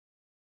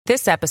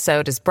This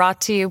episode is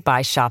brought to you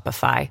by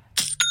Shopify.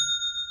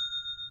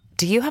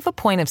 Do you have a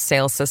point of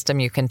sale system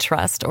you can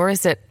trust, or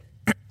is it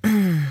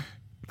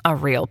a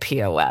real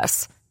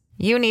POS?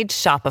 You need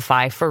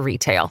Shopify for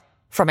retail.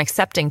 From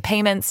accepting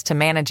payments to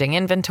managing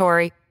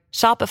inventory,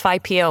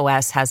 Shopify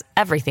POS has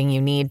everything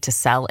you need to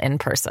sell in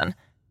person.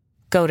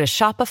 Go to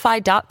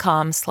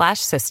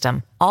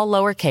shopify.com/system, all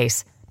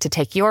lowercase, to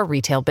take your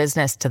retail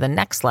business to the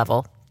next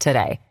level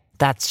today.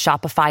 That's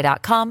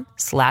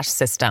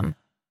shopify.com/system.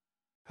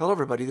 Hello,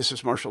 everybody. This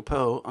is Marshall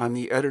Poe. I'm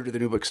the editor of the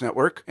New Books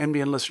Network.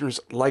 NBN listeners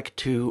like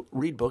to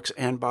read books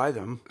and buy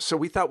them. So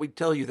we thought we'd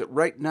tell you that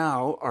right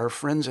now, our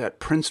friends at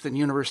Princeton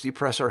University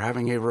Press are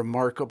having a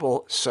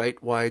remarkable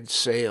site-wide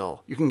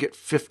sale. You can get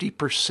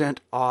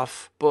 50%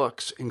 off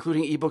books,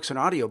 including ebooks and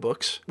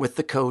audiobooks, with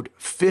the code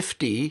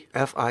 50,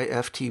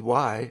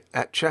 F-I-F-T-Y,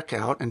 at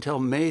checkout until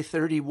May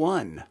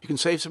 31. You can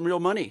save some real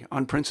money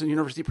on Princeton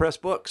University Press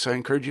books. I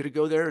encourage you to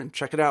go there and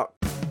check it out.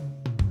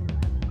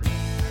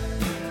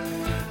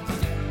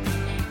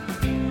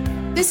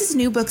 This is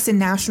New Books in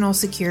National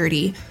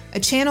Security, a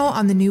channel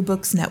on the New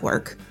Books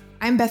Network.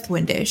 I'm Beth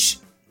Windisch.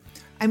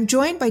 I'm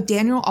joined by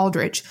Daniel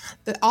Aldrich,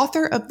 the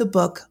author of the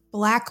book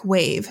Black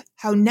Wave: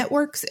 How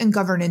Networks and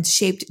Governance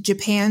Shaped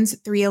Japan's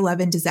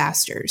 3/11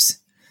 Disasters.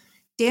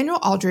 Daniel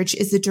Aldrich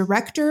is the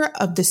director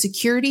of the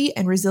Security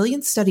and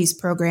Resilience Studies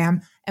program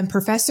and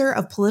professor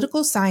of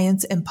political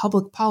science and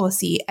public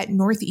policy at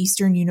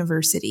Northeastern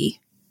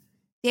University.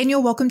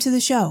 Daniel, welcome to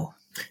the show.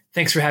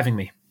 Thanks for having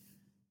me.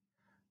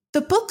 The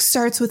book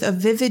starts with a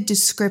vivid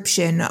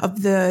description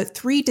of the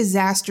three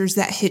disasters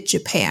that hit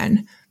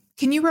Japan.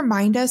 Can you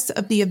remind us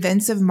of the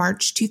events of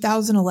March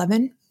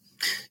 2011?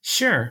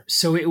 Sure.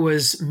 So it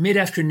was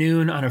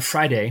mid-afternoon on a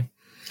Friday,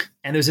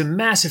 and there was a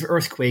massive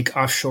earthquake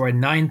offshore at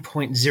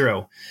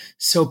 9.0,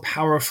 so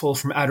powerful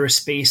from outer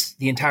space,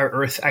 the entire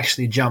Earth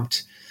actually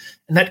jumped.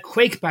 And that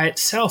quake by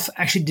itself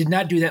actually did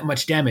not do that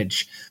much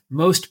damage.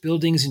 Most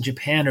buildings in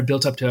Japan are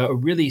built up to a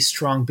really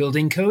strong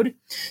building code.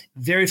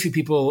 Very few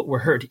people were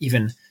hurt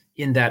even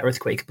in that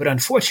earthquake. But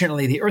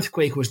unfortunately, the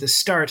earthquake was the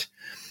start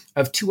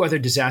of two other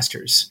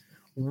disasters.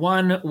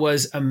 One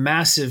was a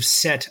massive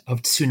set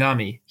of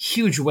tsunami,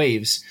 huge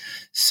waves,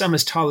 some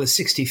as tall as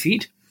 60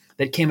 feet,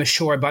 that came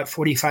ashore about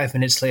 45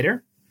 minutes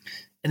later.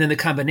 And then the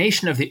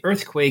combination of the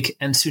earthquake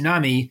and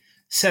tsunami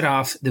set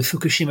off the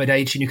Fukushima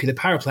Daiichi nuclear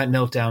power plant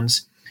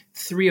meltdowns.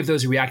 3 of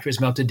those reactors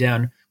melted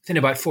down within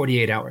about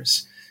 48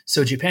 hours.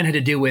 So Japan had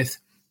to deal with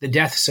the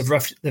deaths of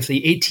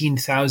roughly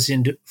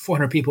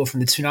 18,400 people from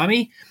the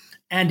tsunami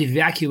and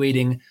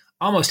evacuating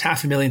almost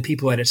 500,000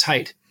 people at its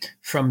height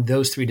from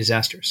those 3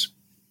 disasters.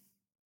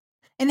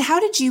 And how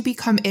did you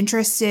become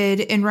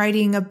interested in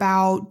writing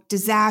about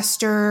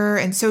disaster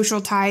and social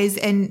ties,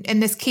 and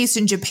this case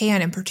in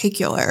Japan in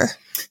particular?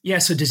 Yeah,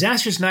 so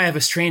disasters and I have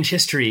a strange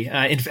history.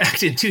 In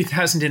fact, in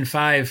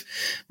 2005,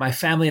 my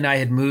family and I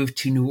had moved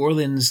to New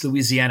Orleans,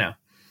 Louisiana,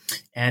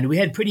 and we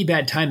had pretty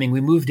bad timing. We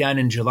moved down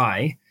in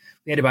July.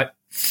 We had about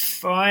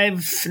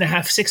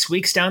 5.5, 6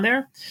 weeks down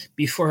there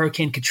before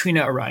Hurricane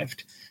Katrina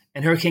arrived.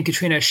 And Hurricane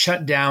Katrina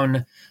shut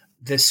down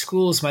the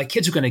schools my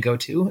kids were going to go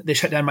to. They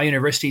shut down my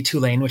university,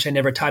 Tulane, which I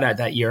never taught at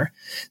that year.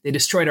 They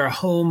destroyed our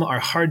home, our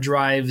hard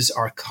drives,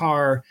 our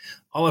car,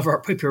 all of our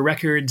paper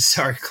records,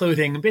 our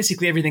clothing,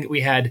 basically everything that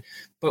we had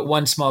but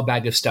one small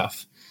bag of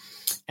stuff.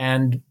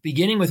 And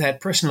beginning with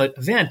that personal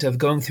event of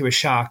going through a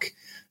shock,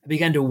 I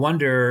began to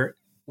wonder,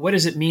 what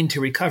does it mean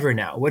to recover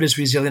now? What is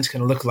resilience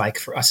going to look like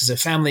for us as a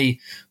family,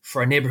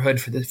 for our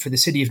neighborhood, for the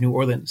city of New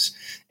Orleans?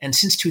 And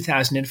since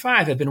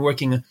 2005, I've been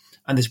working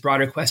on this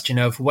broader question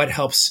of what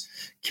helps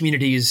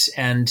communities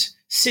and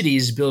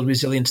cities build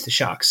resilience to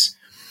shocks.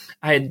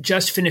 I had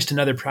just finished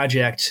another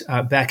project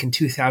back in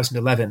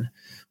 2011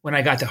 when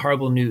I got the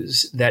horrible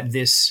news that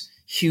this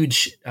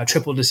huge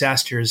triple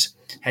disasters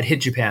had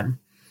hit Japan.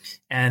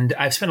 And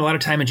I've spent a lot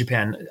of time in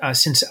Japan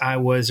since I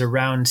was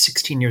around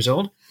 16 years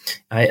old.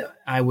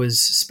 I was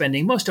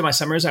spending most of my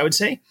summers, I would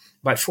say,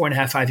 about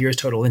 4.5, 5 years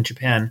total in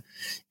Japan.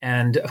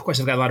 And of course,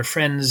 I've got a lot of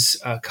friends,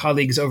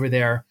 colleagues over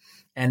there.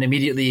 And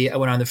immediately I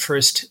went on the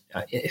first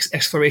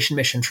exploration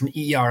mission from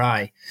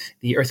EERI,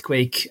 the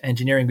Earthquake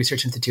Engineering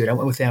Research Institute. I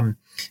went with them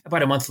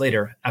about a month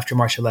later after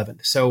March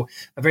 11th. So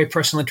a very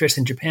personal interest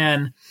in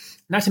Japan.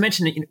 Not to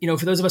mention,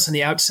 for those of us on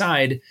the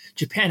outside,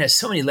 Japan has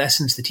so many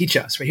lessons to teach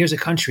us. Right? Here's a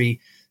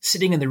country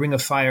sitting in the ring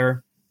of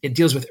fire. It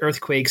deals with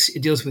earthquakes.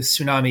 It deals with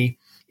tsunami.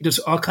 It does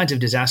all kinds of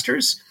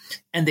disasters,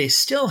 and they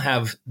still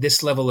have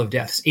this level of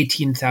deaths,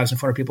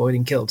 18,400 people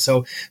getting killed.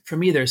 So for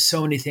me, there's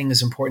so many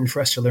things important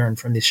for us to learn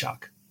from this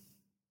shock.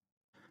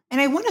 And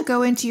I want to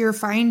go into your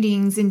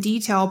findings in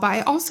detail, but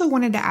I also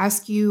wanted to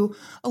ask you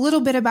a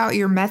little bit about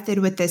your method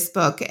with this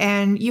book.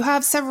 And you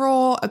have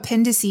several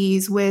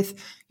appendices with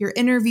your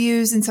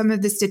interviews and some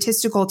of the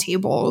statistical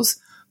tables.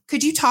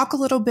 Could you talk a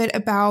little bit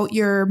about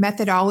your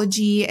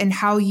methodology and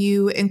how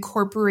you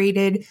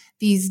incorporated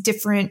these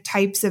different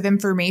types of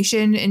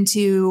information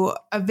into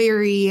a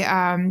very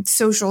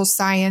social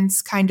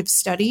science kind of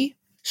study?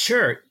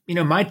 Sure.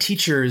 My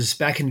teachers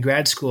back in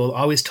grad school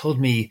always told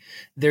me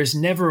there's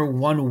never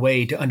one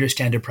way to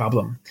understand a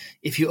problem.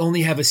 If you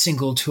only have a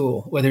single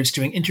tool, whether it's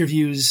doing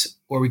interviews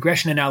or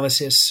regression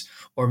analysis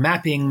or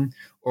mapping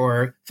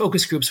or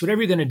focus groups,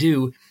 whatever you're going to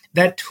do,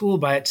 that tool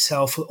by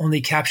itself will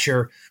only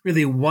capture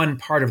really one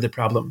part of the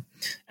problem.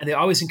 And they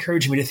always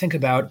encourage me to think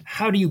about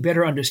how do you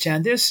better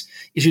understand this,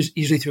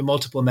 usually through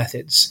multiple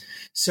methods.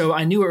 So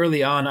I knew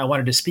early on I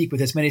wanted to speak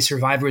with as many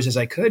survivors as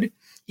I could,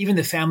 even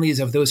the families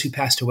of those who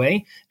passed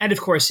away, and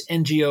of course,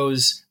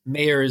 NGOs,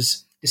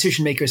 mayors,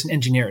 decision makers, and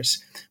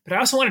engineers. But I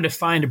also wanted to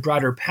find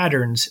broader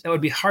patterns that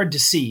would be hard to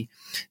see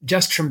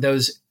just from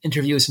those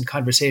interviews and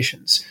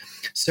conversations.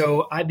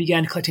 So I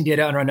began collecting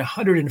data on around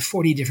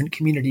 140 different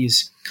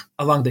communities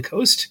along the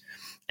coast.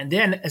 And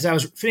then as I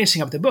was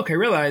finishing up the book, I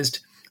realized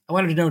I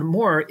wanted to know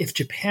more if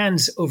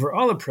Japan's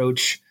overall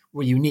approach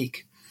were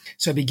unique.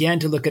 So I began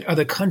to look at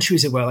other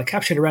countries as well. I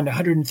captured around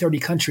 130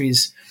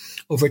 countries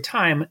over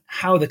time,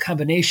 how the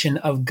combination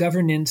of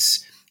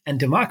governance and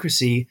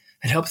democracy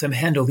had helped them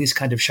handle these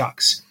kind of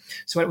shocks.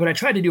 So what I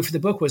tried to do for the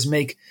book was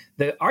make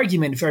the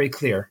argument very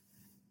clear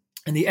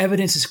and the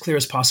evidence as clear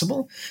as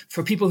possible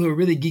for people who are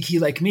really geeky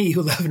like me,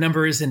 who love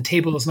numbers and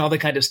tables and all that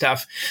kind of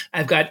stuff.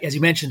 I've got, as you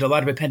mentioned, a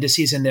lot of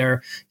appendices in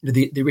there,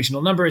 the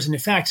original numbers. And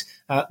in fact,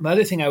 my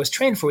other thing I was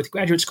trained for with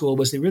graduate school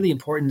was the really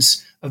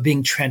importance of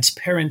being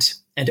transparent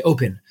and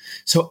open.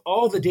 So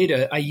all the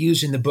data I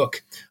used in the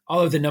book,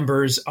 all of the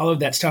numbers, all of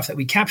that stuff that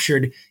we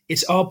captured,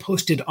 it's all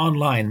posted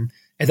online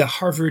at the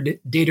Harvard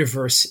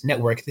Dataverse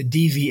Network, the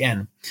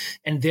DVN.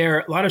 And there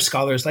are a lot of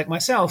scholars like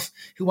myself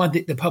who want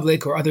the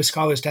public or other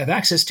scholars to have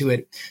access to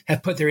it,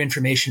 have put their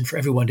information for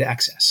everyone to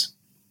access.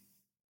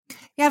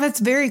 Yeah, that's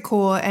very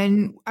cool.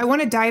 And I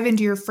want to dive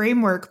into your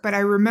framework, but I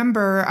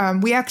remember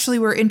we actually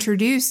were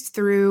introduced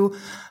through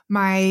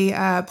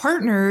my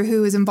partner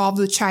who is involved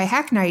with Chai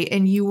Hack Night,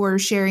 and you were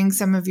sharing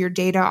some of your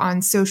data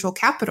on social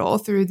capital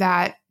through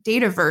that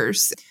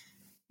Dataverse.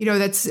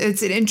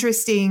 It's an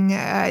interesting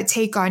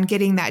take on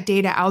getting that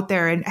data out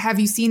there. And have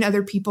you seen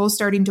other people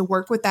starting to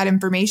work with that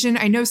information?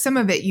 I know some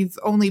of it you've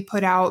only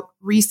put out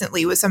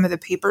recently with some of the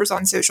papers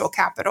on social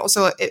capital,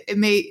 so it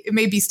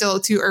may be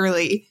still too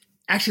early.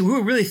 Actually, we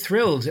were really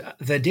thrilled.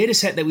 The data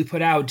set that we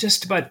put out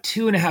just about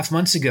 2.5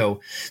 months ago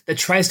that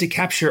tries to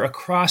capture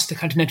across the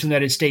continental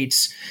United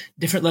States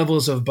different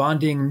levels of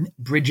bonding,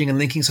 bridging, and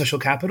linking social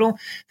capital,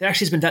 that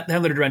actually has been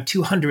downloaded around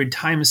 200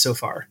 times so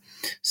far.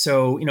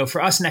 So,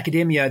 for us in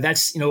academia,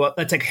 that's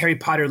like Harry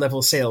Potter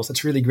level sales.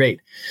 That's really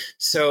great.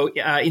 So,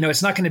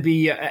 it's not going to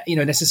be,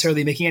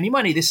 necessarily making any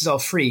money. This is all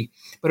free.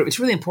 But it's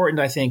really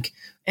important, I think,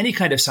 any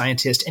kind of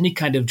scientist, any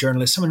kind of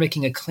journalist, someone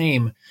making a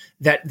claim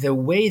that the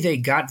way they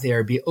got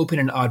there be open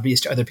and obvious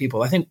to other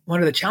people. I think one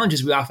of the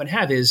challenges we often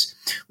have is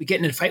we get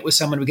in a fight with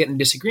someone, we get in a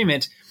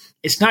disagreement.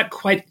 It's not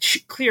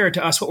quite clear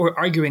to us what we're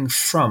arguing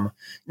from.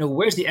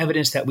 Where's the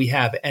evidence that we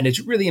have? And it's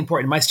really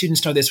important. My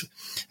students know this,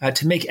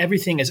 to make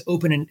everything as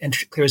open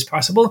and clear as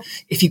possible.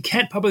 If you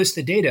can't publish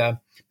the data,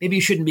 maybe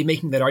you shouldn't be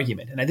making that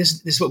argument. And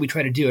this is what we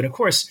try to do. And of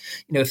course,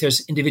 if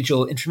there's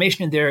individual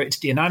information in there, it's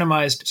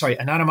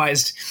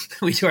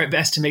anonymized. We do our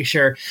best to make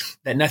sure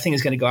that nothing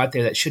is going to go out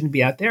there that shouldn't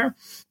be out there.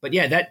 But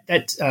yeah,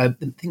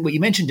 the thing what you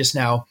mentioned just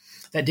now,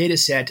 that data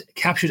set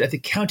captures at the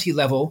county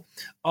level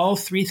all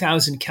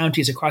 3,000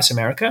 counties across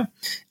America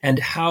and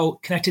how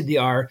connected they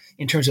are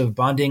in terms of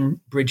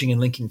bonding, bridging,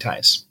 and linking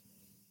ties.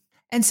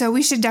 And so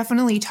we should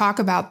definitely talk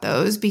about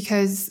those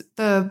because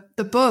the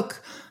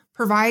book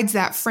provides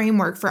that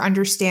framework for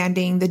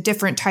understanding the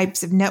different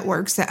types of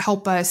networks that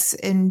help us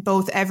in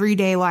both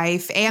everyday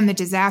life and the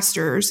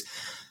disasters.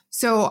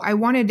 So I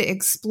wanted to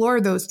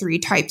explore those 3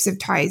 types of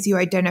ties you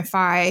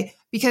identify,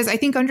 because I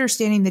think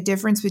understanding the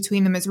difference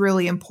between them is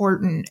really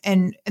important.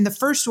 And the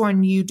first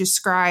one you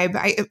describe,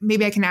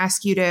 maybe I can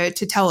ask you to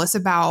tell us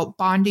about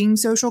bonding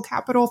social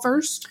capital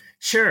first.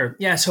 Sure.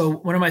 Yeah. So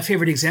one of my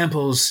favorite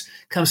examples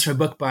comes from a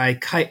book by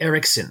Kai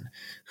Erikson,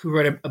 who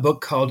wrote a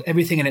book called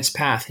Everything in Its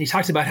Path. And he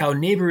talked about how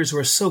neighbors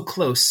were so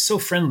close, so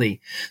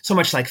friendly, so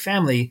much like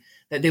family,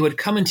 that they would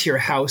come into your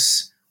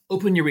house,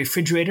 open your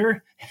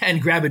refrigerator,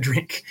 and grab a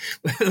drink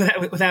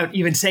without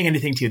even saying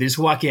anything to you. They just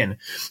walk in. It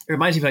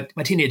reminds me of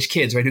my teenage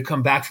kids, right, who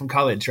come back from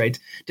college, right,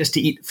 just to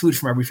eat food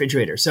from our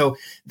refrigerator. So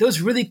those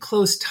really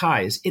close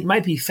ties, it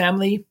might be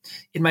family,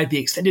 it might be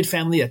extended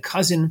family, a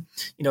cousin.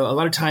 A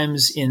lot of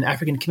times in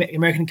African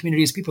American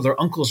communities, people are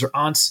uncles or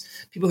aunts,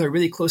 people who are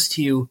really close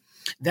to you.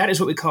 That is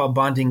what we call a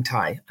bonding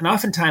tie. And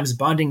oftentimes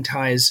bonding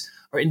ties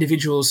are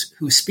individuals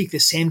who speak the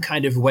same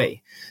kind of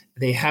way.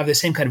 They have the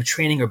same kind of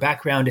training or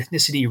background,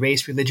 ethnicity,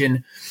 race,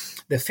 religion.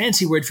 The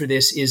fancy word for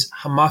this is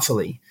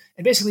homophily.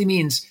 It basically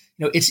means,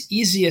 it's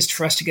easiest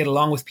for us to get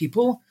along with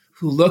people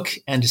who look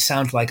and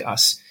sound like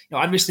us.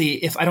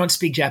 Obviously, if I don't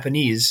speak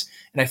Japanese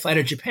and I fly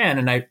to Japan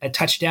and I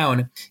touch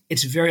down,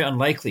 it's very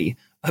unlikely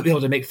I'll be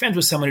able to make friends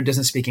with someone who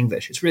doesn't speak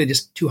English. It's really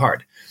just too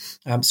hard.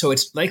 So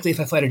it's likely if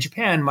I fly to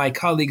Japan, my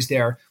colleagues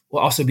there will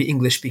also be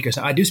English speakers.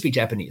 I do speak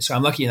Japanese, so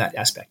I'm lucky in that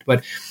aspect.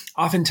 But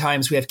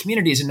oftentimes we have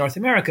communities in North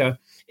America,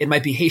 It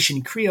might be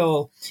Haitian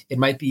Creole. It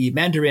might be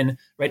Mandarin,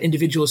 right?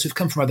 Individuals who've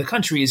come from other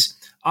countries,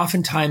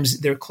 oftentimes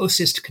their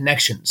closest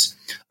connections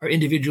are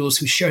individuals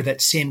who share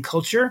that same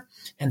culture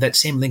and that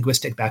same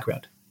linguistic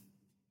background.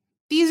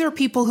 These are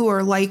people who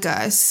are like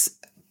us.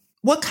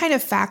 What kind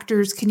of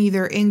factors can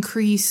either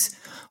increase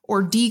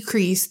or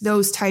decrease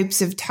those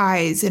types of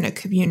ties in a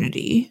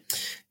community?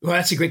 Well,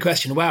 that's a great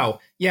question. Wow.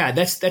 Yeah,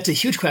 that's a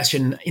huge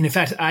question. And in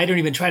fact, I don't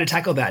even try to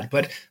tackle that.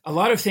 But a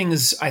lot of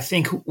things I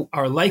think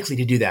are likely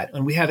to do that.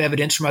 And we have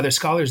evidence from other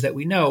scholars that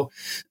we know.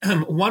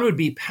 One would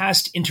be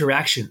past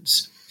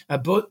interactions,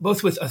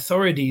 both with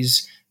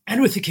authorities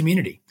and with the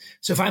community.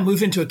 So if I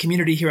move into a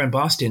community here in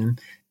Boston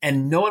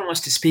and no one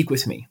wants to speak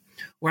with me,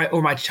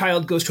 or my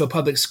child goes to a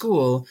public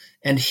school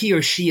and he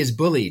or she is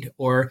bullied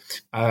or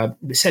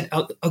said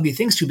ugly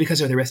things to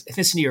because of their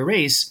ethnicity or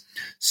race,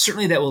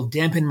 certainly that will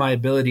dampen my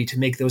ability to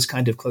make those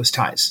kind of close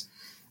ties.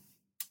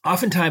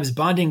 Oftentimes,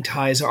 bonding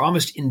ties are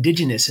almost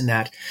indigenous in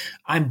that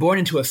I'm born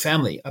into a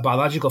family, a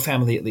biological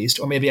family at least,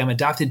 or maybe I'm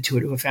adopted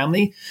to a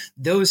family.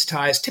 Those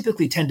ties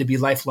typically tend to be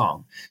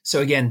lifelong. So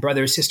again,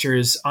 brothers,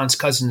 sisters, aunts,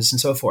 cousins, and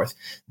so forth.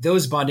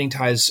 Those bonding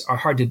ties are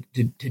hard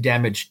to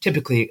damage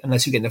typically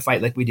unless you get in a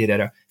fight like we did at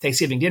a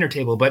Thanksgiving dinner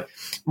table. But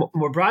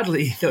more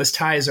broadly, those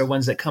ties are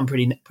ones that come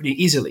pretty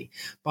easily,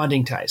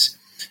 bonding ties.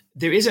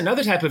 There is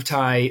another type of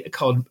tie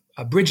called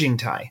a bridging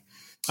tie.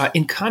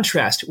 In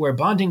contrast, where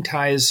bonding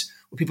ties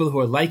with people who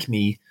are like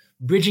me,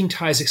 bridging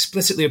ties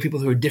explicitly are people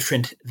who are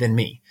different than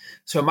me.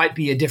 So it might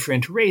be a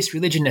different race,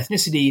 religion,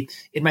 ethnicity.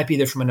 It might be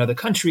they're from another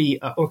country,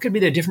 or it could be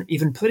they're different,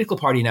 even political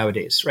party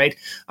nowadays, right?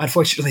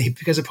 Unfortunately,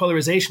 because of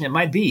polarization, it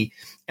might be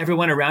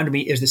everyone around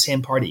me is the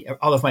same party.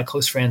 All of my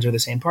close friends are the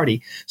same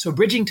party. So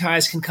bridging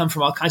ties can come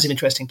from all kinds of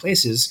interesting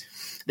places.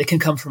 They can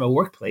come from a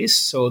workplace.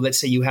 So let's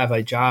say you have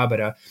a job at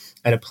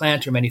a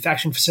plant or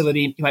manufacturing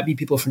facility. You might be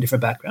people from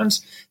different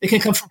backgrounds. They can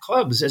come from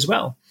clubs as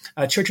well,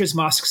 churches,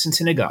 mosques, and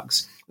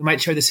synagogues. We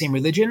might share the same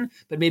religion,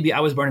 but maybe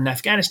I was born in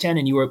Afghanistan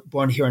and you were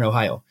born here in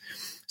Ohio.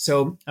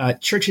 So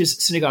churches,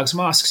 synagogues,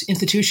 mosques,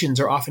 institutions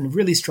are often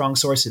really strong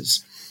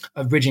sources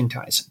of bridging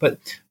ties. But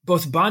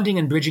both bonding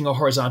and bridging are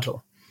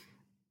horizontal,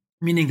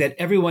 meaning that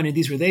everyone in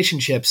these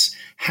relationships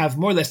have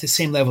more or less the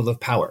same level of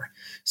power.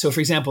 So,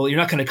 for example, you're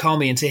not going to call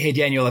me and say, "Hey,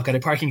 Daniel, I've got a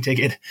parking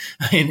ticket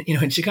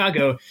in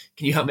Chicago.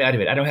 Can you help me out of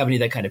it?" I don't have any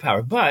of that kind of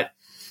power. But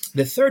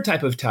the third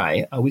type of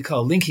tie we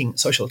call linking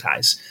social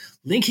ties.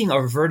 Linking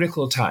are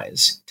vertical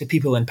ties to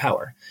people in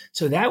power.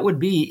 So that would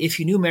be if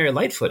you knew Mary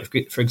Lightfoot,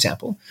 for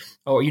example,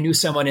 or you knew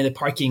someone in the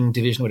parking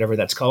division, whatever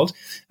that's called,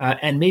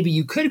 and maybe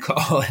you could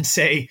call and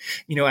say,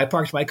 I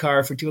parked my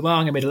car for too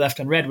long, I made a left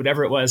on red,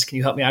 whatever it was, can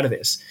you help me out of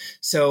this?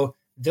 So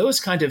those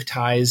kind of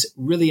ties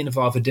really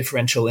involve a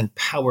differential in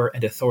power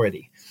and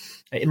authority.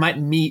 It might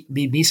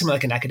be someone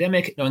like an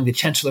academic knowing the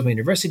chancellor of a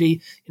university.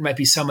 It might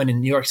be someone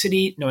in New York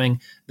City knowing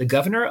the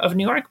governor of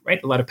New York,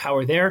 right? A lot of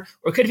power there.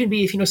 Or it could even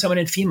be if you know someone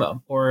in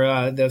FEMA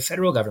or the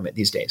federal government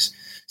these days.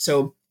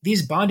 So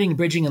these bonding,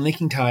 bridging, and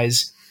linking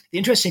ties, the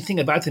interesting thing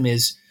about them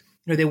is,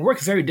 they work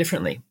very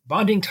differently.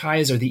 Bonding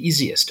ties are the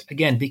easiest.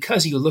 Again,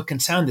 because you look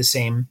and sound the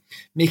same,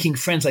 making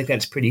friends like that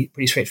is pretty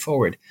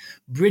straightforward.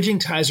 Bridging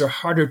ties are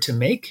harder to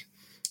make.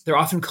 They're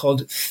often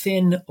called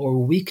thin or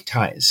weak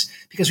ties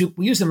because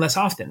we use them less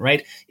often,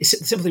 right?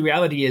 Simply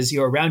reality is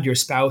you're around your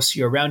spouse,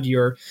 you're around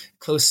your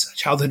close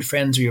childhood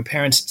friends or your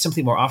parents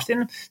simply more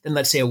often than,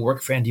 let's say, a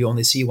work friend you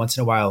only see once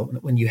in a while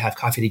when you have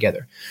coffee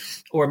together.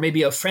 Or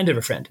maybe a friend of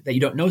a friend that you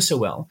don't know so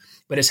well,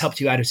 but has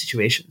helped you out of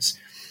situations.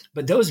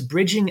 But those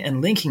bridging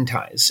and linking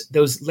ties,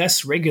 those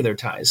less regular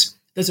ties,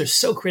 those are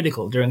so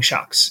critical during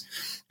shocks.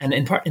 And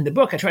in the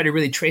book, I try to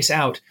really trace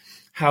out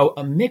how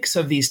a mix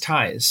of these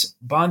ties,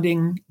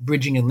 bonding,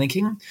 bridging, and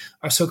linking,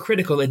 are so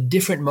critical at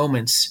different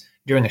moments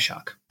during a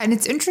shock. And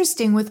it's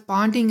interesting with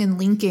bonding and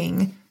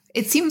linking,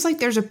 it seems like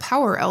there's a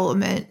power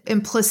element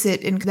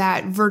implicit in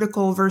that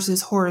vertical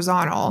versus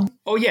horizontal.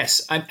 Oh,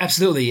 yes,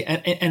 absolutely.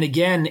 And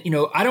again,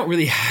 I don't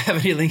really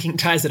have any linking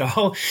ties at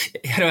all.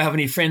 I don't have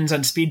any friends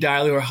on speed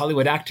dial who are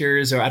Hollywood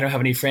actors, or I don't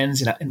have any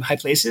friends in high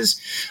places.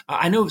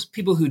 I know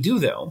people who do,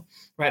 though.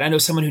 Right. I know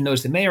someone who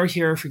knows the mayor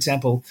here, for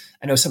example.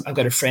 I've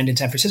got a friend in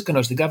San Francisco who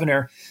knows the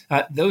governor.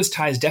 Those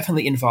ties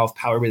definitely involve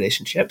power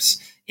relationships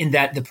in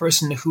that the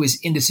person who is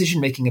in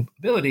decision-making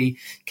ability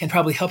can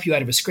probably help you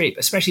out of a scrape,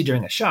 especially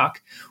during a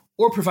shock,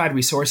 or provide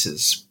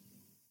resources.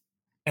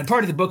 And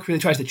part of the book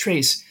really tries to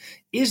trace,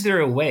 is there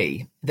a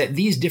way that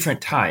these different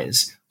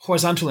ties,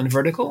 horizontal and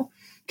vertical,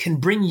 can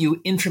bring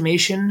you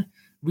information,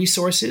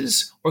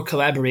 resources, or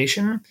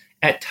collaboration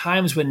at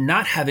times when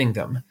not having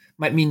them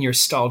might mean you're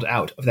stalled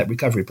out of that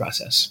recovery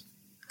process.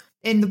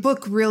 And the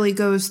book really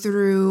goes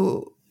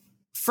through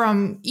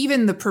from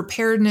even the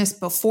preparedness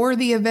before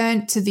the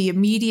event to the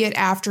immediate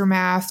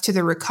aftermath to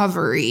the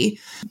recovery.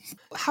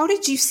 How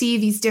did you see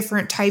these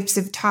different types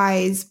of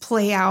ties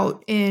play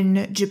out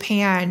in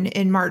Japan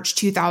in March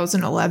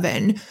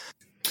 2011?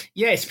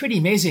 Yeah, it's pretty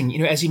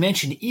amazing. As you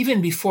mentioned,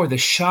 even before the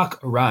shock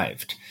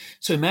arrived.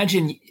 So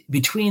imagine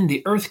between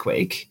the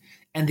earthquake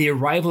and the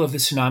arrival of the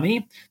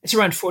tsunami, it's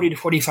around 40 to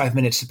 45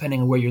 minutes,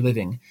 depending on where you're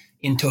living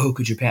in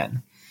Tohoku,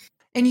 Japan.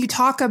 And you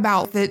talk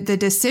about the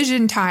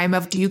decision time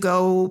of, do you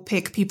go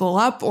pick people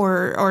up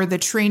or the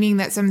training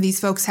that some of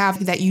these folks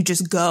have that you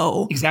just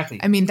go? Exactly.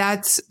 I mean,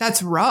 that's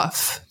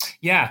rough.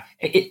 Yeah.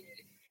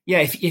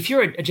 If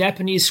you're a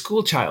Japanese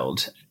school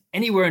child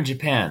anywhere in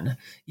Japan,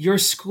 your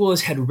school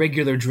has had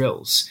regular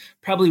drills,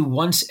 probably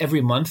once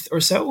every month or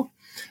so.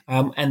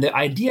 And the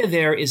idea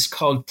there is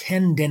called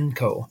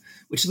tendenko,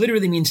 which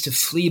literally means to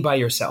flee by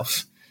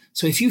yourself.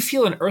 So if you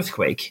feel an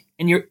earthquake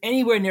and you're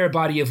anywhere near a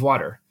body of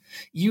water,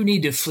 you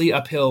need to flee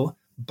uphill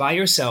by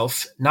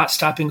yourself, not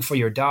stopping for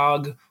your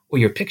dog or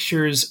your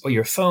pictures or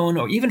your phone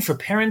or even for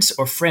parents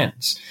or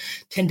friends.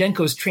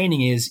 Tendenko's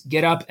training is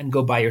get up and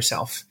go by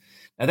yourself.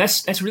 Now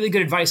that's really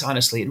good advice,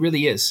 honestly. It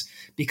really is,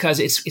 because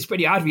it's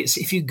pretty obvious.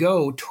 If you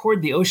go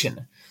toward the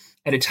ocean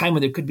at a time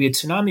when there could be a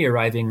tsunami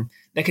arriving,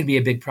 that could be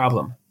a big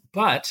problem.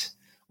 But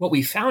what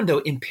we found,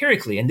 though,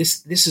 empirically, and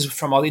this is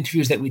from all the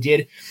interviews that we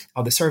did,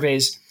 all the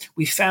surveys,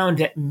 we found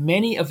that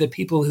many of the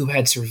people who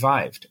had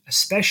survived,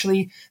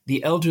 especially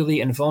the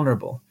elderly and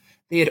vulnerable,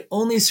 they had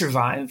only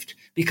survived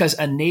because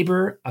a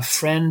neighbor, a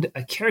friend,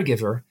 a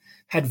caregiver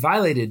had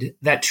violated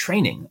that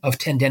training of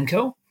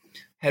tendenko,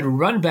 had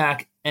run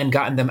back and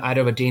gotten them out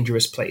of a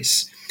dangerous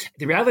place.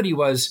 The reality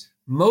was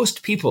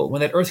most people,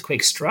 when that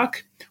earthquake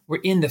struck,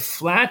 were in the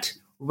flat,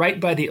 right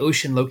by the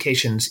ocean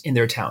locations in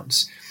their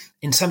towns.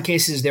 In some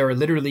cases, they were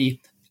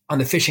literally on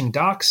the fishing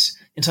docks.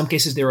 In some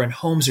cases, they were in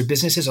homes or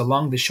businesses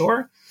along the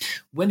shore.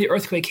 When the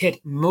earthquake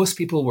hit, most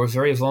people were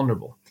very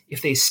vulnerable.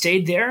 If they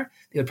stayed there,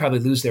 they would probably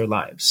lose their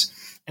lives.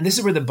 And this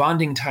is where the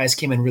bonding ties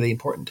came in really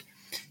important.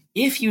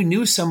 If you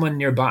knew someone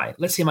nearby,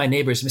 let's say my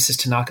neighbor is Mrs.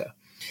 Tanaka,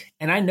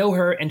 and I know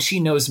her and she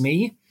knows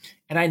me,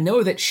 and I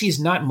know that she's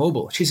not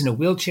mobile. She's in a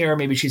wheelchair,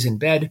 maybe she's in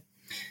bed.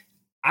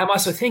 I'm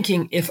also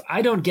thinking, if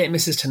I don't get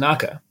Mrs.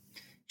 Tanaka,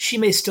 she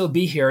may still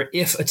be here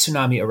if a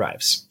tsunami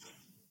arrives.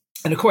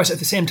 And of course, at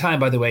the same time,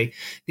 by the way,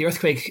 the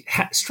earthquake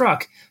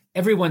struck,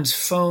 everyone's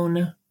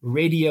phone,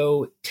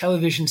 radio,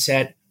 television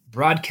set,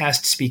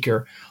 broadcast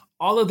speaker,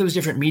 all of those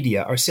different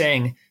media are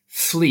saying,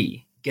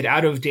 flee, get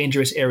out of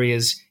dangerous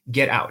areas,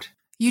 get out.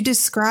 You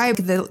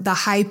described the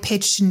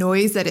high-pitched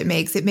noise that it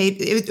makes.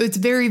 It's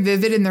very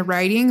vivid in the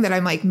writing that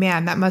I'm like,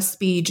 man, that must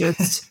be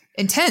just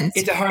intense.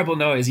 It's a horrible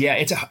noise.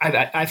 Yeah,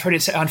 I've heard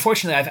it.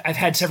 Unfortunately, I've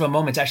had several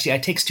moments. Actually, I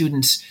take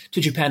students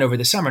to Japan over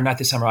the summer, not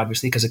this summer,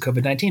 obviously, because of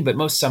COVID-19, but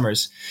most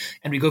summers.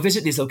 And we go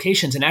visit these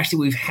locations. And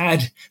actually, we've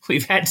had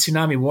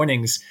tsunami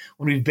warnings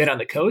when we've been on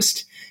the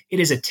coast. It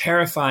is a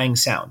terrifying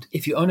sound.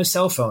 If you own a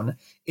cell phone,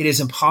 it is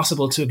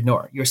impossible to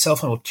ignore. Your cell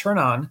phone will turn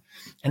on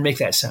and make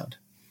that sound.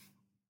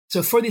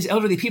 So for these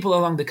elderly people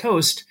along the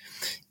coast,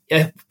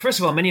 first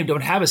of all, many of them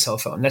don't have a cell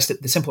phone. That's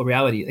the simple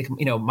reality. Like,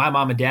 my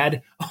mom and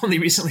dad only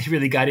recently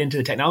really got into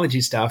the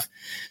technology stuff.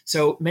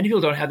 So many people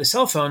don't have the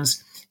cell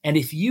phones. And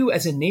if you,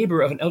 as a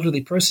neighbor of an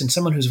elderly person,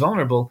 someone who's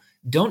vulnerable,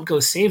 don't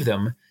go save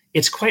them,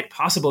 it's quite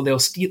possible they'll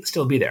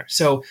still be there.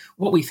 So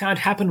what we found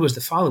happened was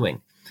the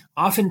following.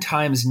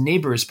 Oftentimes,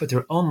 neighbors put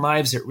their own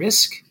lives at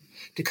risk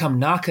to come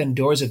knock on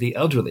doors of the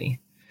elderly,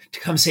 to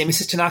come say,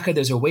 Mrs. Tanaka,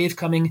 there's a wave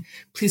coming,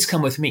 please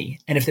come with me.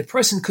 And if the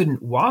person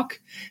couldn't walk,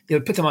 they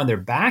would put them on their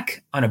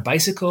back, on a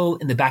bicycle,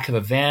 in the back of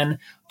a van,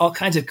 all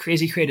kinds of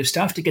crazy creative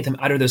stuff to get them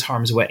out of those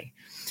harm's way.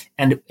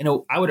 And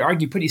I would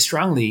argue pretty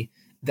strongly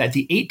that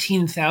the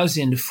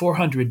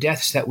 18,400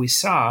 deaths that we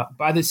saw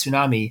by the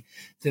tsunami,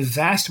 the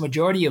vast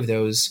majority of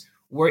those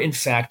were in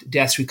fact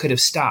deaths we could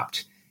have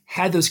stopped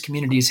had those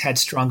communities had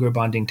stronger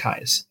bonding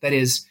ties. That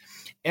is,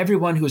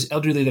 everyone who was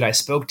elderly that I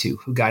spoke to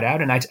who got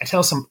out, and I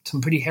tell some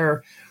pretty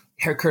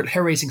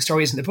hair-raising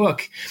stories in the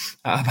book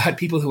about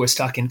people who were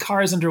stuck in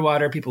cars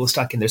underwater, people who were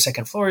stuck in their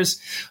second floors.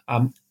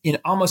 In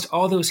almost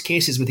all those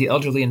cases with the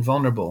elderly and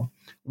vulnerable,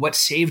 what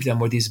saved them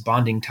were these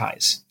bonding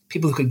ties,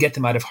 people who could get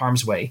them out of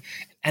harm's way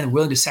and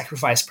willing to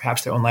sacrifice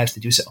perhaps their own lives to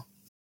do so.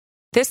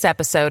 This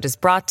episode is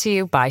brought to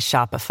you by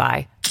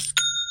Shopify.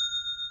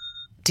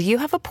 Do you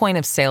have a point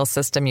of sale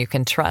system you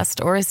can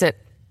trust, or is it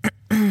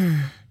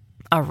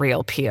a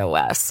real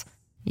POS?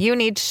 You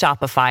need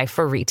Shopify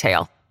for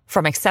retail.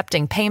 From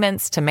accepting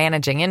payments to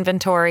managing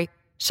inventory,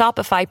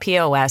 Shopify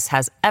POS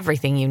has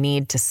everything you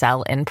need to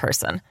sell in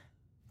person.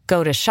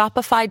 Go to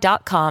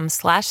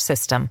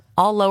shopify.com/system,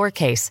 all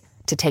lowercase,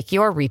 to take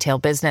your retail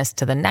business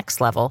to the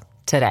next level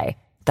today.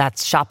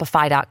 That's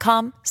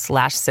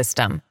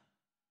shopify.com/system.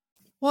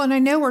 Well, and I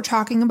know we're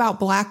talking about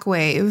Black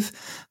Wave,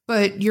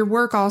 but your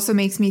work also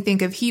makes me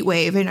think of Heat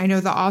Wave. And I know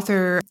the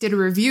author did a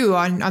review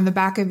on the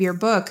back of your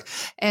book.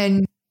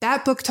 And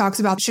that book talks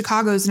about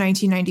Chicago's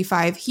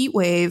 1995 heat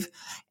wave.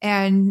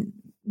 And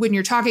when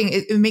you're talking,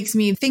 it makes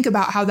me think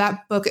about how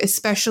that book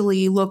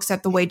especially looks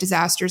at the way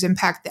disasters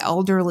impact the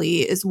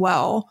elderly as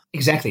well.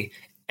 Exactly.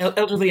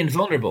 Elderly and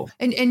vulnerable.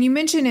 And you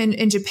mentioned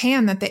in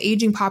Japan that the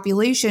aging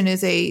population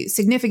is a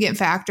significant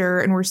factor,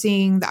 and we're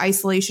seeing the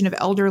isolation of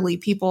elderly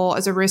people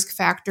as a risk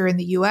factor in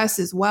the U.S.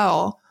 as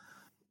well.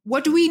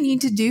 What do we need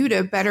to do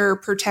to better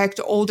protect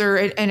older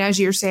and, as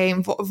you're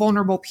saying,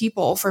 vulnerable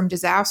people from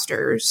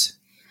disasters?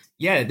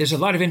 Yeah, there's a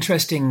lot of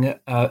interesting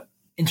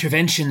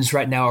interventions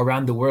right now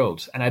around the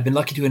world, and I've been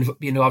lucky to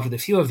be involved with a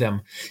few of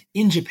them.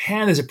 In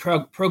Japan, there's a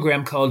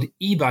program called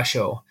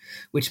Ibasho,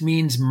 which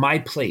means my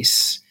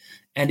place.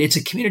 And it's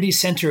a community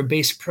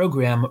center-based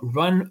program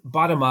run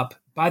bottom-up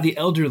by the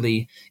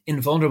elderly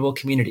in vulnerable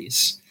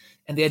communities.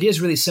 And the idea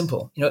is really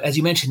simple. As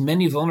you mentioned,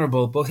 many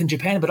vulnerable, both in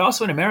Japan but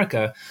also in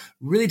America,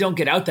 really don't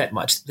get out that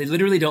much. They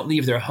literally don't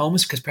leave their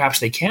homes because perhaps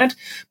they can't,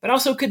 but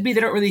also could be they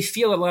don't really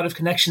feel a lot of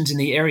connections in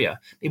the area.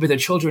 Maybe their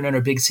children are in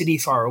a big city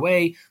far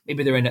away.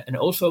 Maybe they're in an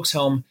old folks'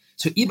 home.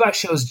 So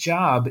Ibasho's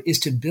job is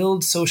to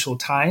build social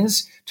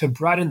ties to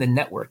broaden the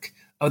network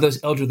of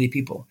those elderly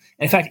people.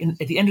 And in fact,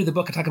 at the end of the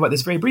book, I talk about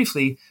this very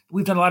briefly.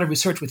 We've done a lot of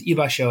research with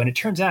Ibasho, and it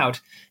turns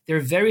out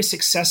they're very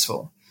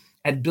successful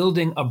at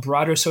building a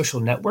broader social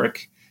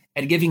network,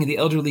 at giving the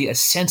elderly a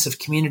sense of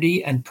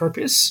community and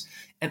purpose,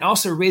 and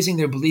also raising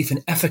their belief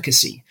in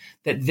efficacy,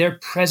 that their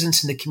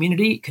presence in the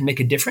community can make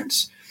a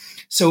difference.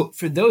 So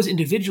for those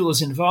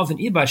individuals involved in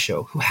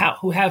Ibasho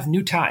who have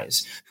new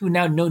ties, who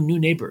now know new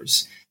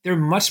neighbors, they're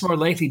much more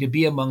likely to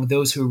be among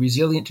those who are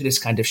resilient to this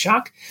kind of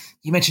shock.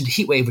 You mentioned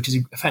Heatwave, which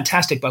is a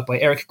fantastic book by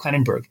Eric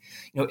Klenenberg.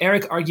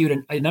 Eric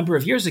argued a number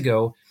of years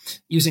ago,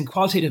 using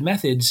qualitative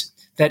methods,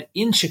 that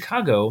in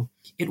Chicago,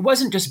 it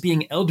wasn't just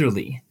being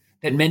elderly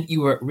that meant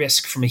you were at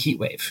risk from a heat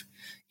wave.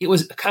 It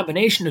was a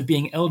combination of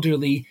being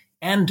elderly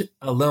and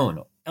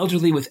alone,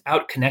 elderly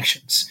without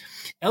connections.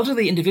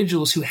 Elderly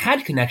individuals who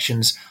had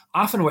connections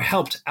often were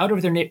helped out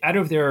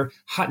of their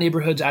hot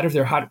neighborhoods, out of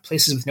their hot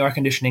places with no air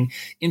conditioning,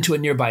 into a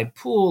nearby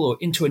pool or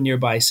into a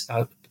nearby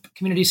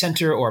community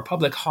center or a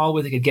public hall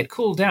where they could get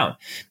cooled down.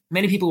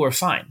 Many people were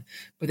fine.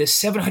 But the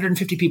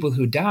 750 people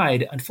who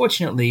died,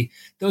 unfortunately,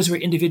 those were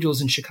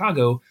individuals in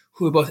Chicago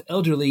who were both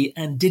elderly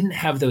and didn't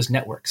have those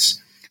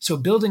networks. So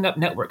building up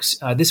networks,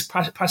 this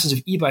process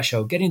of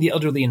Ibasho, getting the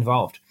elderly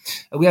involved.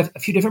 We have a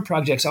few different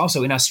projects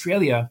also. In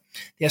Australia,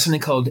 they have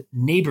something called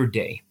Neighbor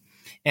Day.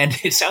 And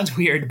it sounds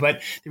weird,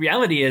 but the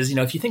reality is,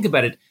 if you think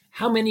about it,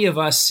 how many of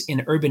us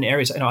in urban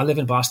areas, I live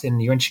in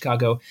Boston, you're in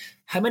Chicago,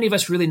 how many of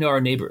us really know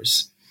our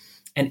neighbors?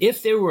 And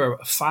if there were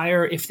a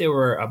fire, if there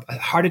were a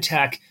heart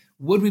attack,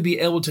 would we be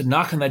able to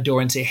knock on that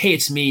door and say, hey,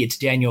 it's me, it's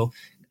Daniel,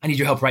 I need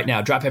your help right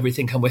now. Drop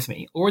everything, come with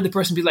me. Or the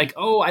person be like,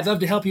 oh, I'd love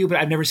to help you, but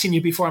I've never seen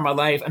you before in my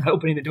life. I'm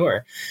opening the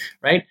door,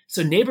 right?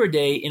 So Neighbor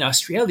Day in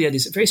Australia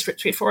is a very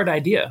straightforward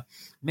idea.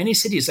 Many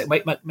cities,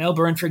 like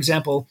Melbourne, for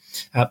example,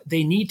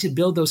 they need to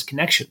build those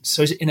connections.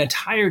 So it's an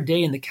entire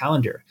day in the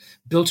calendar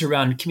built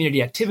around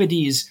community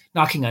activities,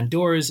 knocking on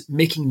doors,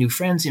 making new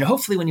friends.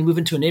 Hopefully when you move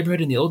into a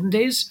neighborhood in the olden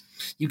days,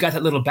 you got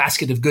that little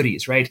basket of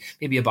goodies, right?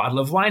 Maybe a bottle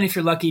of wine if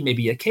you're lucky,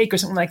 maybe a cake or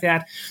something like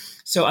that.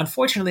 So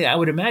unfortunately, I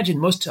would imagine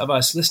most of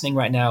us listening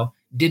right now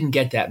didn't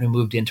get that when we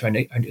moved into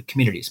our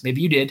communities.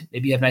 Maybe you did.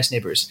 Maybe you have nice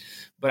neighbors.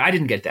 But I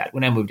didn't get that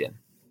when I moved in,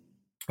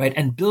 right?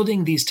 And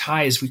building these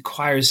ties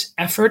requires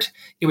effort.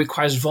 It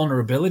requires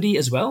vulnerability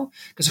as well.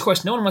 Because, of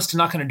course, no one wants to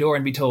knock on a door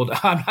and be told,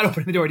 I'm not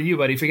opening the door to you,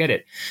 buddy. Forget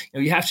it.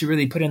 You have to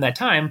really put in that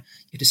time.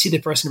 You have to see the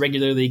person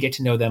regularly, get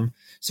to know them.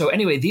 So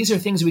anyway, these are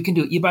things we can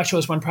do. Ibasho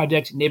is one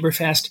project,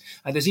 NeighborFest.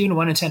 There's even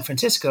one in San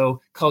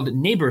Francisco called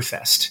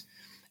NeighborFest,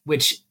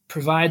 which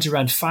provides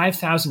around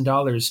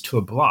 $5,000 to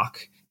a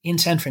block in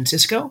San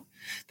Francisco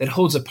that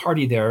holds a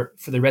party there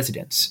for the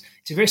residents.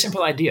 It's a very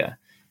simple idea.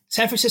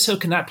 San Francisco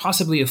cannot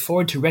possibly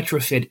afford to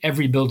retrofit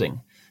every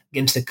building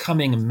against the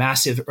coming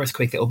massive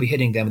earthquake that will be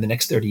hitting them in the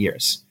next 30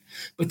 years.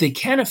 But they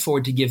can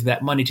afford to give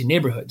that money to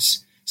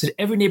neighborhoods so that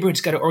every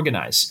neighborhood's got to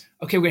organize.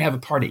 Okay, we're going to have a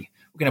party.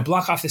 We're going to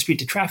block off the street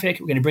to traffic.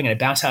 We're going to bring in a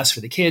bounce house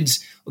for the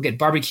kids. We'll get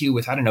barbecue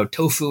with,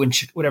 tofu and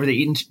whatever they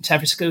eat in San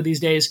Francisco these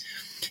days.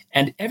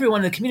 And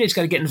everyone in the community's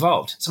got to get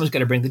involved. Someone's got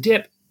to bring the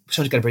dip.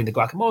 Someone's got to bring the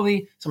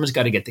guacamole. Someone's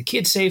got to get the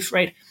kids safe,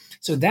 right?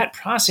 So that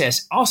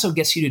process also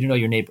gets you to know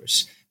your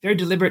neighbors. Very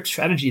deliberate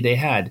strategy they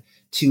had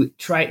to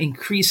try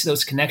increase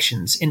those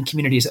connections in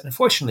communities that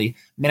unfortunately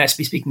may not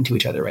be speaking to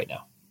each other right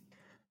now.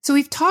 So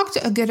we've talked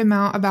a good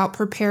amount about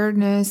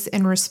preparedness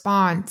and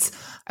response.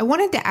 I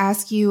wanted to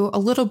ask you a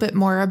little bit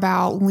more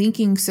about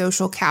linking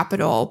social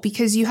capital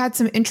because you had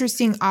some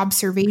interesting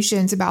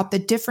observations about the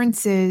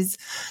differences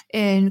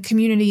in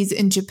communities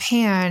in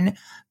Japan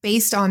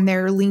based on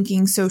their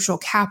linking social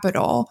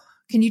capital.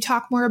 Can you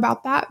talk more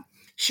about that?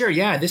 Sure,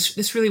 yeah.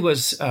 This really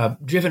was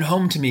driven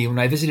home to me when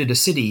I visited a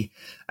city.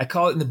 I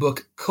call it in the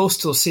book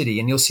Coastal City,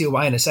 and you'll see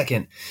why in a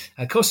second.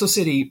 Coastal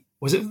City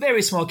was a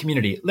very small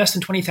community, less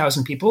than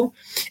 20,000 people,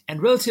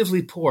 and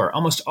relatively poor,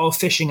 almost all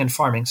fishing and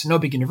farming. So no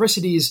big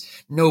universities,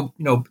 no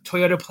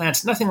Toyota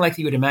plants, nothing like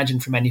you would imagine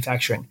for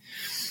manufacturing.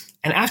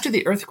 And after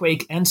the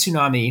earthquake and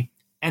tsunami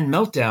and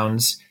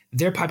meltdowns,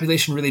 their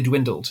population really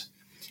dwindled.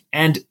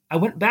 And I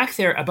went back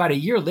there about a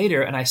year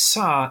later, and I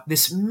saw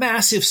this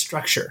massive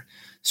structure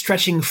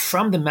stretching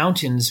from the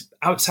mountains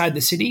outside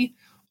the city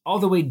all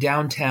the way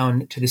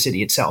downtown to the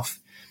city itself.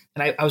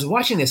 And I was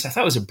watching this, I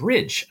thought it was a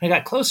bridge. And I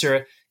got closer,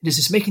 it is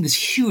just making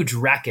this huge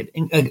racket,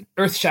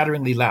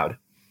 earth-shatteringly loud.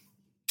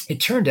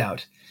 It turned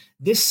out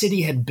this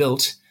city had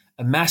built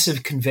a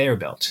massive conveyor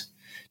belt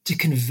to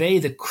convey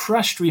the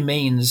crushed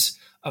remains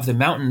of the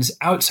mountains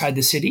outside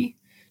the city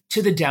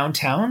to the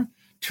downtown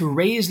to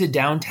raise the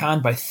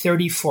downtown by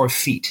 34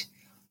 feet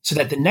so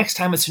that the next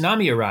time a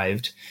tsunami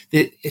arrived,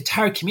 the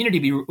entire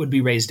community would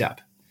be raised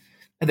up.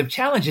 And the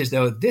challenge is,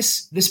 though,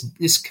 this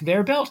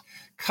conveyor belt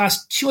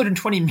cost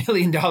 $220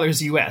 million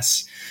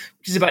US,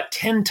 which is about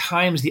 10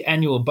 times the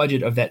annual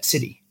budget of that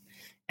city.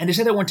 And they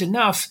said that weren't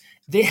enough.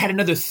 They had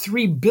another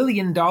 $3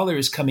 billion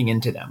coming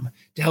into them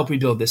to help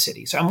rebuild the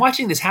city. So I'm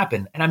watching this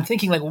happen, and I'm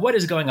thinking, like, what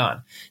is going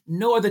on?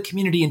 No other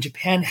community in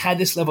Japan had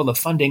this level of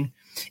funding.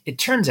 It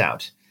turns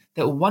out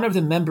that one of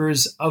the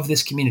members of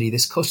this community,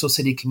 this coastal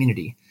city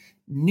community,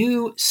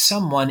 knew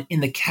someone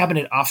in the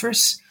cabinet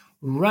office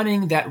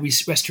running that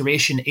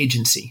restoration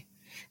agency,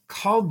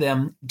 called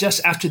them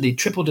just after the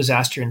triple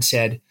disaster and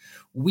said,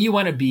 "We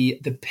want to be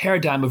the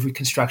paradigm of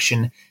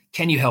reconstruction.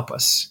 Can you help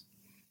us?"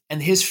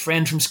 And his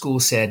friend from school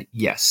said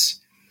yes.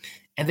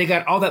 And they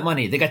got all that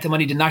money. They got the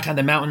money to knock down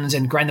the mountains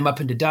and grind them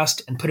up into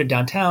dust and put it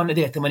downtown. And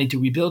they got the money to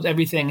rebuild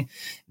everything.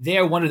 They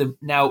are one of the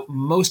now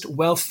most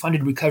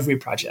well-funded recovery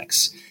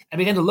projects. I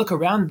began to look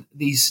around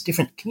these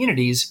different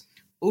communities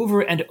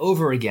over and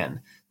over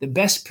again. The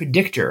best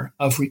predictor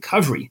of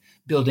recovery,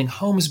 building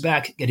homes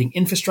back, getting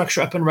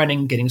infrastructure up and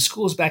running, getting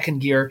schools back in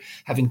gear,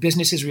 having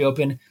businesses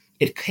reopen,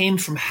 it came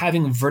from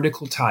having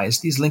vertical ties,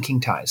 these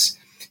linking ties.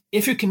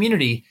 If your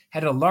community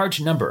had a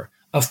large number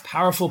of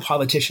powerful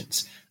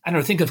politicians, I don't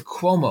know, think of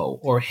Cuomo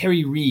or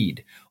Harry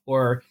Reid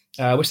or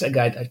what's that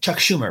guy, Chuck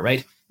Schumer,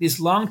 right? These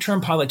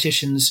long-term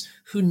politicians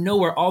who know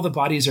where all the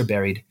bodies are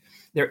buried.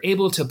 They're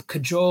able to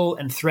cajole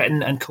and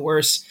threaten and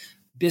coerce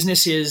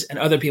businesses and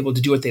other people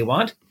to do what they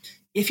want.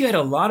 If you had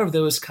a lot of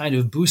those kind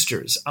of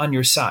boosters on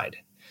your side,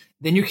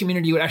 then your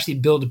community would actually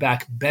build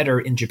back better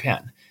in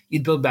Japan.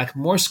 You'd build back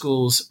more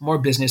schools, more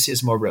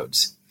businesses, more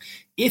roads.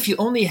 If you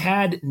only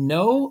had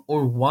no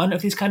or one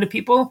of these kind of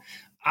people,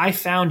 I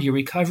found your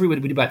recovery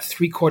would be about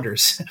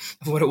 3/4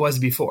 of what it was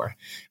before.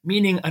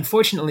 Meaning,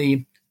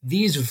 unfortunately,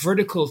 these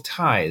vertical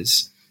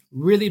ties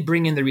really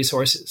bring in the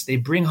resources. They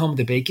bring home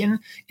the bacon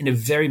in a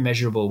very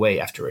measurable way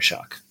after a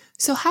shock.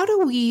 So how do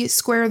we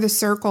square the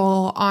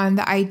circle on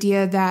the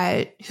idea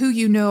that who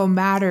you know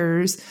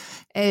matters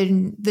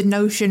and the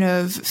notion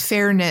of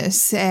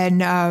fairness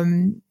and,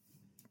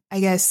 I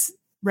guess,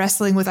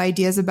 wrestling with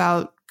ideas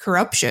about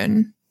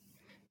corruption?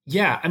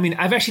 Yeah, I mean,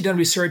 I've actually done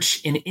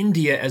research in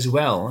India as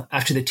well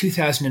after the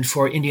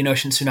 2004 Indian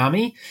Ocean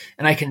tsunami.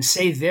 And I can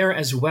say there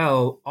as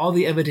well, all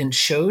the evidence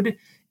showed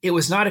it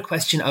was not a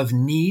question of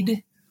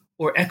need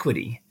or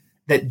equity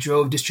that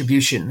drove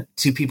distribution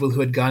to people who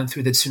had gone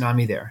through the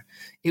tsunami there.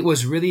 It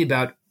was really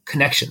about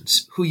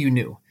connections, who you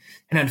knew.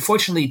 And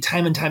unfortunately,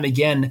 time and time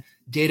again,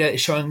 data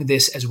is showing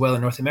this as well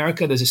in North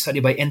America. There's a study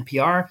by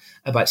NPR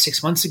about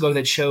 6 months ago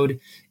that showed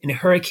in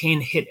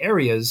hurricane-hit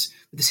areas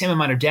with the same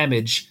amount of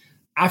damage,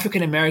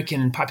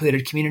 African-American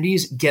populated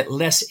communities get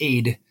less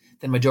aid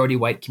than majority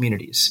white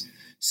communities.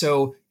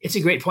 So it's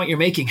a great point you're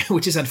making,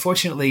 which is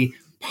unfortunately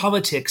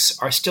politics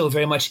are still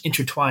very much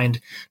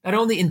intertwined, not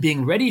only in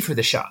being ready for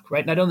the shock,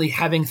 right? Not only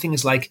having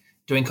things like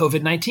during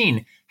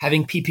COVID-19,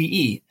 having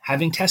PPE,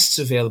 having tests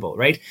available,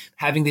 right?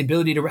 Having the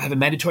ability to have a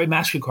mandatory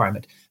mask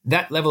requirement,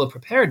 that level of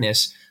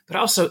preparedness, but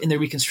also in the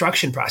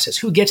reconstruction process.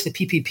 Who gets the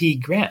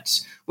PPP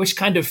grants? Which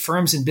kind of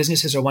firms and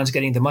businesses are ones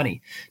getting the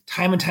money?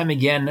 Time and time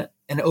again,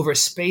 and over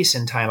space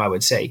and time, I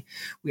would say,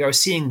 we are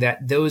seeing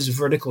that those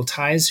vertical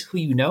ties, who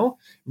you know,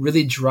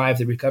 really drive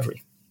the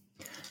recovery.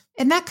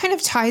 And that kind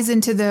of ties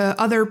into the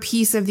other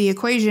piece of the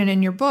equation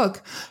in your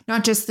book,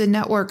 not just the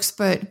networks,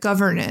 but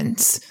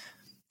governance.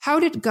 How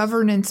did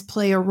governance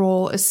play a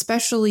role,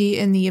 especially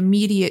in the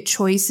immediate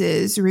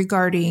choices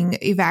regarding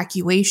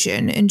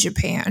evacuation in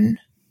Japan?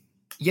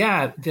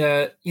 Yeah,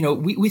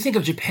 we think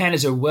of Japan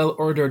as a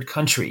well-ordered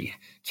country,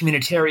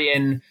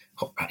 communitarian,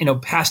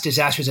 past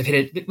disasters have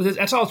hit it.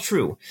 That's all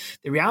true.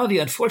 The reality,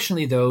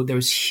 unfortunately, though, there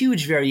was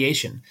huge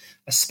variation,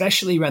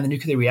 especially around the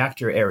nuclear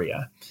reactor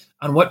area,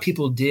 on what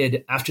people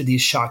did after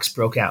these shocks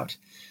broke out.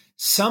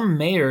 Some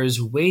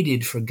mayors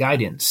waited for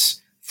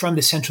guidance from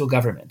the central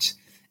government.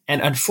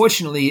 And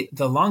unfortunately,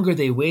 the longer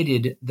they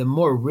waited, the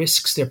more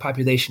risks their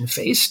population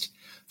faced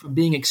from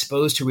being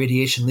exposed to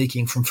radiation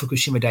leaking from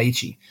Fukushima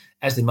Daiichi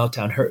as the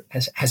meltdown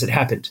as it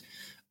happened.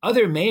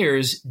 Other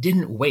mayors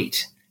didn't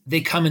wait.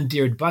 They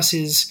commandeered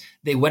buses.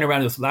 They went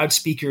around with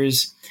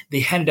loudspeakers. They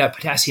handed out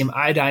potassium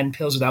iodine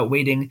pills without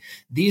waiting.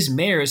 These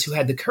mayors who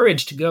had the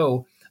courage to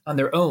go on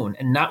their own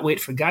and not wait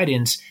for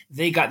guidance,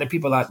 they got their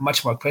people out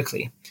much more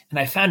quickly. And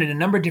I found in a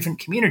number of different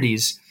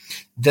communities,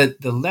 the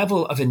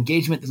level of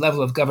engagement, the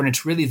level of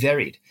governance really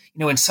varied.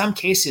 In some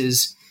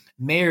cases,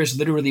 mayors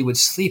literally would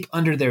sleep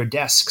under their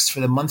desks for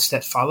the months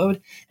that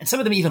followed. And some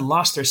of them even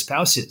lost their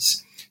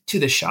spouses to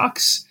the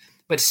shocks,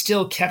 but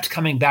still kept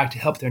coming back to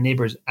help their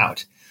neighbors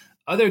out.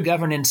 Other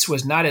governance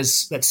was not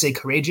as, let's say,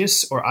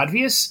 courageous or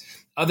obvious,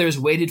 Others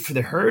waited for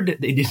the herd.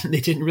 They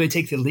didn't really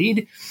take the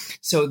lead.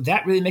 So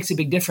that really makes a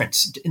big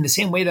difference. In the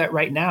same way that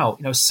right now,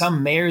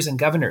 some mayors and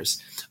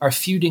governors are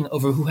feuding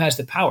over who has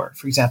the power,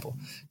 for example,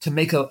 to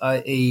make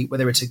a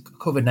whether it's a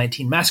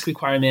COVID-19 mask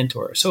requirement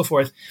or so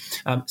forth.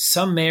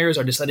 Some mayors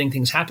are just letting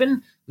things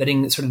happen,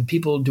 letting sort of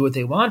people do what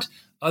they want.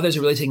 Others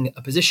are really taking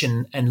a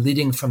position and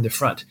leading from the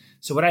front.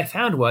 So what I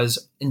found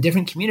was in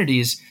different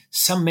communities,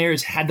 some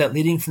mayors had that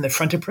leading from the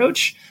front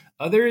approach,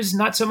 others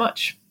not so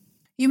much.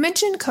 You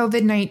mentioned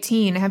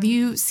COVID-19. Have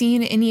you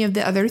seen any of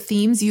the other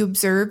themes you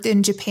observed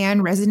in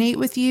Japan resonate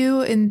with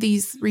you in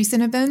these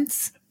recent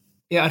events?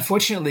 Yeah,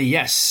 unfortunately,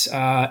 yes,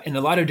 in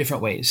a lot of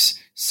different ways.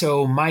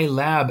 So my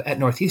lab at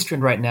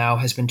Northeastern right now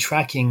has been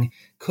tracking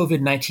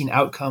COVID-19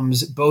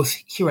 outcomes both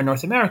here in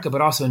North America,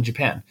 but also in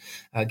Japan.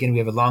 Again, we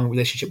have a long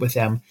relationship with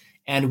them.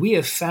 And we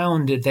have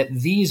found that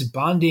these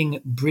bonding,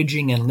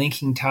 bridging, and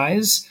linking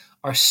ties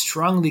are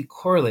strongly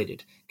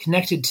correlated,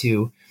 connected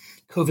to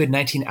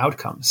COVID-19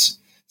 outcomes.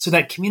 So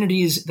that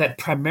communities that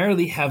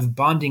primarily have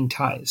bonding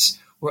ties,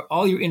 where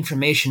all your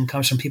information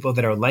comes from people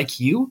that are like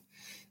you,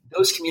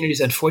 those communities,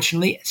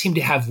 unfortunately, seem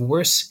to have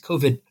worse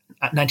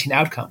COVID-19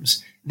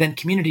 outcomes than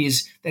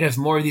communities that have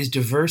more of these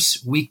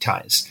diverse, weak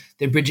ties.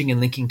 They're bridging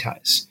and linking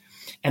ties.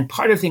 And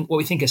part of what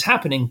we think is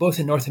happening, both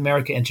in North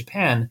America and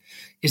Japan,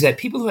 is that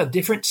people who have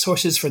different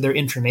sources for their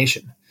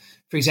information.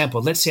 For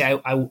example, let's say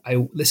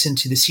I listen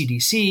to the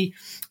CDC,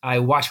 I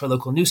watch my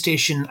local news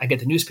station, I get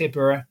the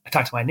newspaper, I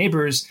talk to my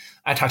neighbors,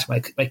 I talk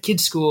to my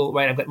kids' school,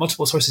 right? I've got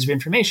multiple sources of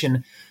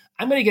information.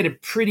 I'm going to get a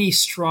pretty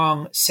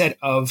strong set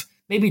of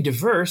maybe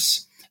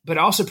diverse, but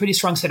also pretty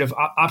strong set of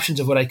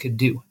options of what I could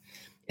do.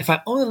 If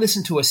I only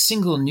listen to a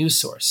single news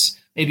source,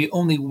 maybe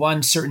only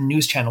one certain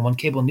news channel, one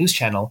cable news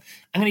channel,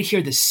 I'm going to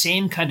hear the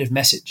same kind of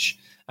message.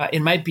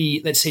 It might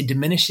be, let's say,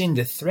 diminishing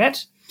the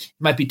threat. It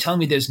might be telling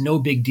me there's no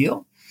big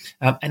deal.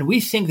 And we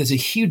think there's a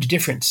huge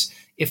difference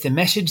if the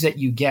message that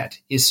you get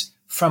is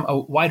from a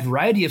wide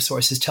variety of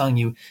sources telling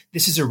you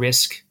this is a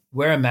risk,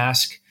 wear a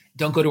mask,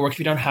 don't go to work if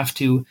you don't have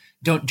to,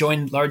 don't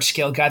join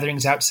large-scale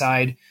gatherings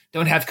outside,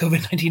 don't have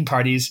COVID-19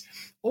 parties.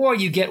 Or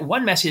you get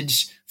one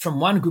message from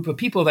one group of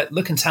people that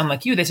look and sound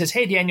like you that says,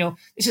 hey, Daniel,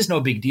 this is no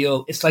big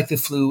deal. It's like the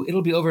flu.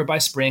 It'll be over by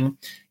spring.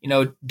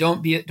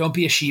 Don't be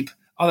a sheep,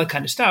 all that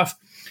kind of stuff.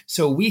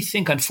 So we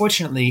think,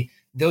 unfortunately,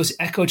 those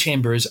echo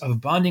chambers of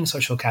bonding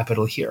social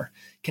capital here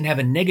can have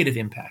a negative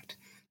impact.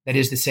 That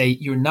is to say,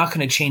 you're not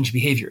going to change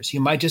behaviors. You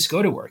might just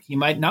go to work. You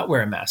might not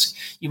wear a mask.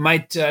 You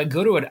might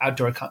go to an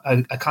outdoor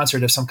a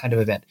concert of some kind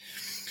of event.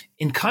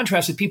 In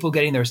contrast with people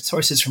getting their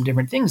sources from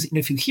different things,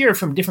 if you hear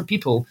from different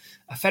people,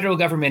 a federal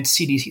government,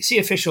 CDC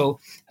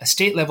official, a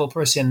state level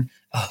person,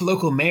 a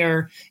local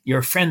mayor,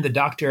 your friend, the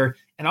doctor,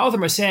 and all of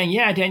them are saying,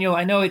 yeah, Daniel,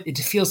 I know it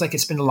feels like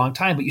it's been a long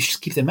time, but you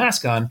should keep the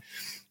mask on.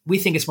 We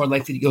think it's more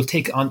likely that you'll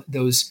take on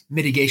those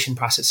mitigation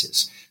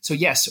processes. So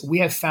yes, we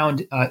have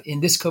found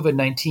in this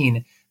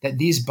COVID-19 that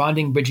these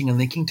bonding, bridging, and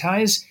linking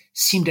ties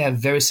seem to have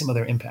very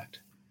similar impact.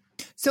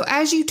 So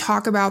as you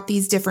talk about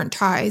these different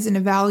ties and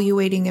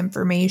evaluating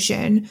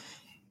information,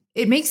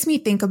 it makes me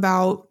think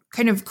about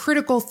kind of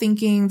critical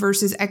thinking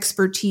versus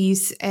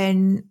expertise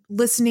and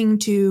listening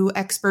to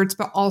experts,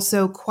 but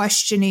also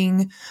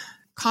questioning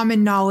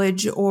common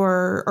knowledge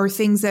or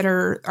things that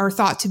are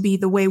thought to be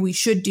the way we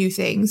should do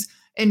things.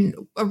 And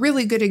a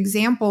really good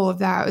example of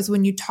that is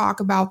when you talk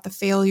about the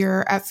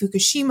failure at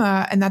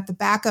Fukushima and that the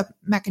backup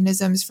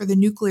mechanisms for the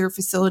nuclear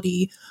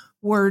facility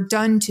were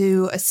done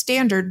to a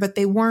standard, but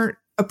they weren't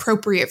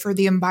appropriate for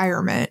the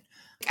environment.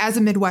 As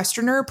a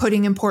Midwesterner,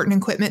 putting important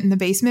equipment in the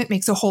basement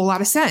makes a whole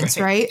lot of sense,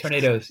 right?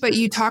 Tornadoes. But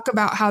you talk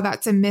about how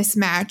that's a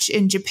mismatch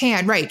in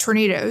Japan, right?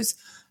 Tornadoes.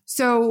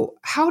 So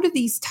how do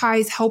these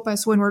ties help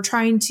us when we're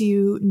trying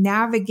to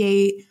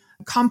navigate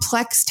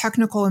complex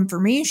technical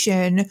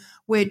information,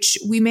 which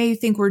we may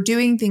think we're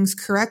doing things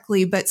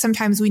correctly, but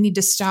sometimes we need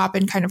to stop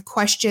and kind of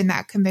question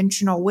that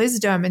conventional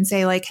wisdom and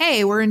say like,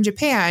 hey, we're in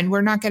Japan.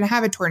 We're not going to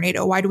have a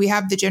tornado. Why do we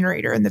have the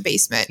generator in the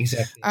basement?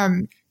 Exactly.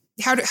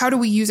 How do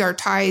we use our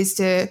ties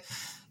to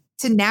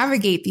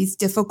navigate these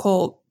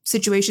difficult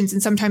situations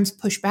and sometimes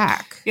push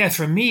back? Yeah,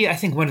 for me, I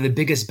think one of the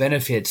biggest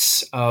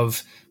benefits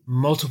of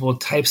multiple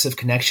types of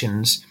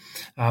connections,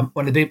 one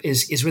of the big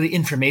is really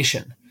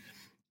information.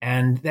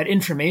 And that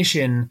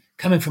information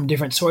coming from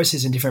different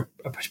sources and different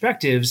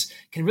perspectives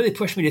can really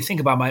push me to think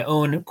about my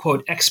own,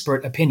 quote,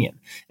 expert opinion.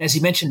 And as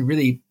you mentioned,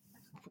 really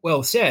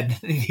well said,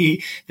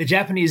 the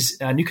Japanese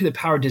nuclear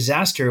power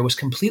disaster was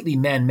completely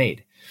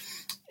man-made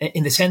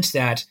in the sense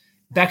that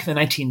back in the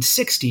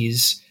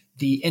 1960s,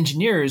 the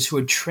engineers who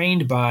were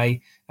trained by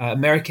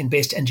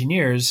American-based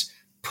engineers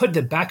put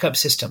the backup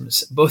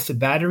systems, both the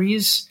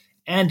batteries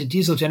and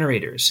diesel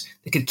generators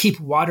that could keep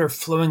water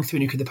flowing through a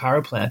nuclear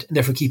power plant and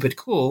therefore keep it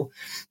cool,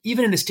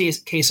 even in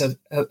the case of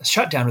a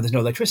shutdown where there's no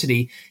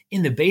electricity,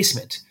 in the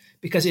basement.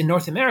 Because in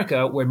North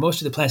America, where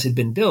most of the plants had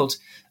been built,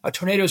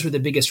 tornadoes were the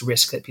biggest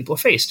risk that people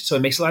faced. So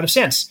it makes a lot of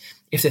sense.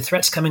 If the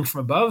threat's coming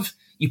from above,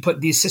 you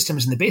put these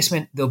systems in the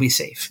basement, they'll be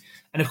safe.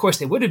 And of course,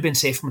 they would have been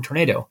safe from a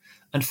tornado.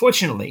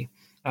 Unfortunately,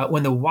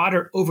 when the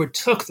water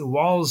overtook the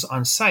walls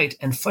on site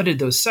and flooded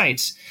those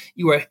sites,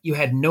 you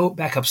had no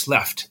backups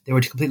left. They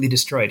were completely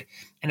destroyed.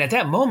 And at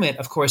that moment,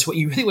 of course, what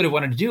you really would have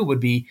wanted to do would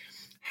be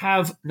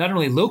have not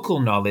only local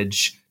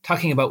knowledge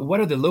talking about what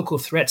are the local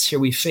threats here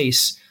we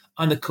face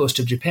on the coast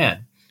of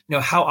Japan.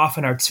 How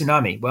often are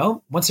tsunami?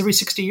 Well, once every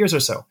 60 years or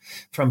so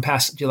from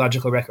past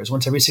geological records,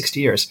 once every 60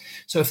 years.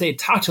 So if they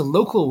talk to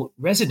local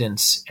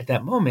residents at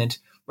that moment,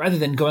 rather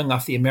than going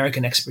off the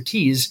American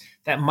expertise,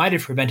 that might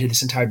have prevented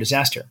this entire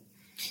disaster.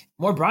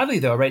 More broadly,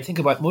 though, right, think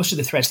about most of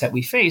the threats that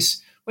we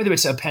face, whether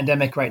it's a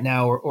pandemic right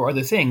now or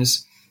other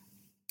things.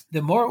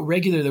 The more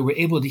regular that we're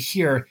able to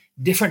hear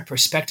different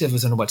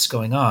perspectives on what's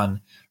going on,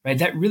 right,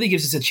 that really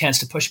gives us a chance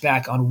to push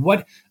back on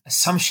what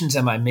assumptions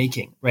am I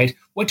making, right?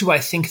 What do I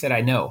think that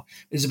I know?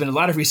 There's been a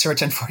lot of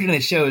research, unfortunately,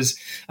 that shows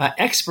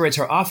experts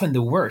are often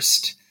the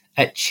worst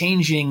at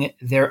changing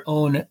their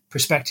own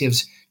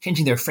perspectives,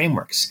 changing their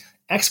frameworks.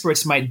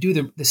 Experts might do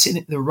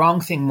the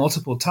wrong thing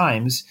multiple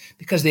times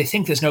because they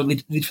think there's no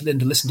need for them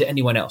to listen to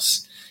anyone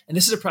else. And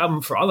this is a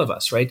problem for all of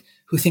us, right,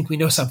 who think we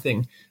know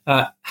something.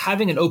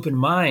 Having an open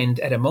mind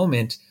at a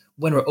moment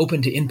when we're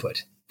open to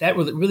input, that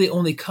will really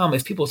only come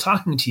if people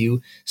talking to you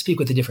speak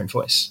with a different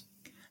voice.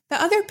 The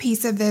other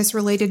piece of this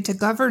related to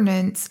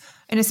governance,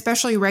 and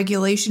especially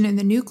regulation in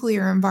the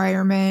nuclear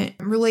environment,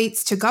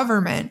 relates to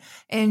government.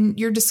 And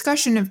your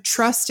discussion of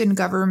trust in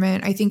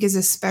government, I think, is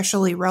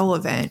especially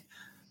relevant.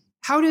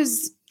 How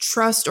does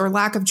trust or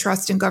lack of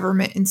trust in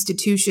government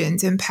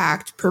institutions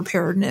impact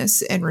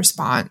preparedness and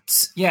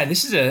response? Yeah,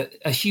 this is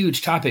a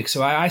huge topic.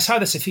 So I saw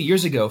this a few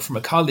years ago from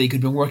a colleague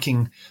who'd been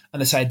working on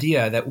this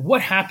idea that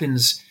what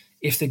happens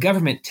if the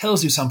government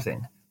tells you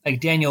something, like,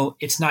 Daniel,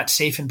 it's not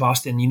safe in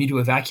Boston, you need to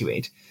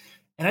evacuate.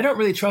 And I don't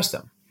really trust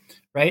them,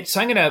 right?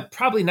 So I'm going to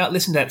probably not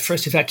listen to that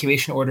first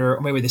evacuation order,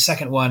 or maybe the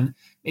second one.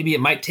 Maybe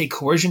it might take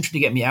coercion to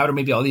get me out, or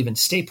maybe I'll even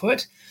stay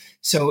put.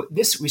 So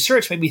this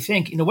research made me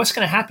think, what's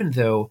going to happen,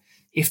 though,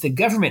 if the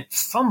government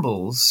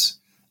fumbles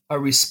a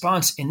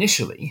response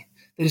initially?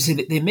 That is,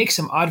 they make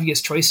some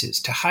obvious choices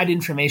to hide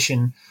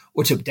information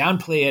or to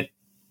downplay it.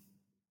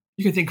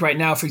 You can think right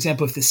now, for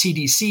example, if the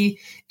CDC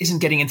isn't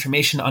getting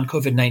information on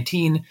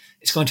COVID-19,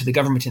 it's going to the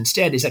government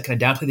instead. Is that going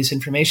to downplay this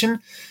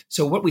information?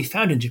 So what we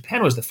found in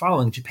Japan was the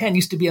following. Japan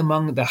used to be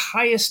among the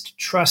highest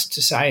trust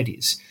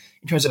societies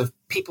in terms of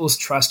people's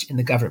trust in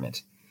the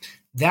government.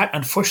 That,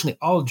 unfortunately,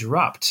 all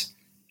dropped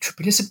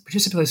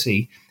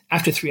precipitously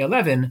after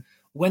 3/11,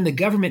 when the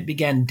government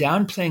began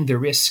downplaying the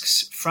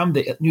risks from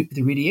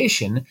the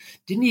radiation,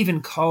 didn't even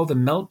call the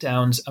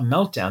meltdowns a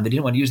meltdown. They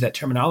didn't want to use that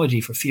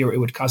terminology for fear it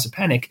would cause a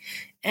panic,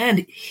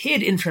 and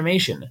hid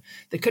information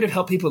that could have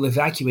helped people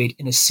evacuate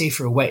in a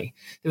safer way.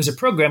 There was a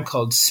program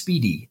called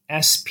SPEEDI,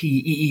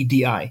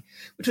 SPEEDI,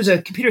 which was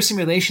a computer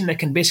simulation that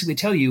can basically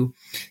tell you,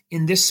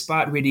 in this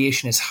spot,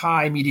 radiation is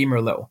high, medium,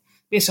 or low,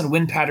 based on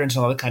wind patterns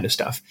and all that kind of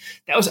stuff.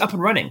 That was up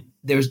and running.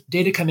 There was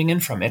data coming in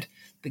from it.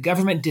 The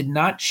government did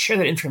not share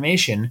that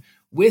information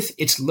with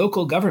its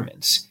local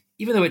governments,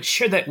 even though it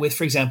shared that with,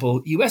 for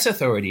example, U.S.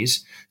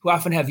 authorities who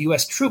often have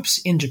U.S. troops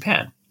in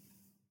Japan.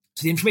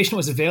 So the information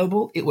was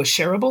available, it was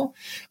shareable,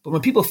 but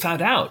when people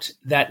found out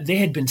that they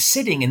had been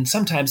sitting, and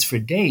sometimes for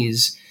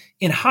days,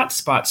 in hot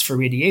spots for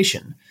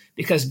radiation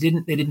because they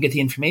didn't get the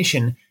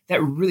information,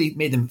 that really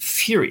made them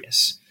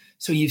furious.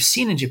 So you've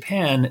seen in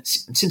Japan,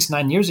 since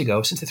 9 years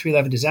ago, since the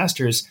 3/11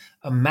 disasters,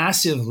 a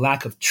massive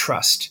lack of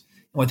trust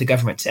what the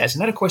government says.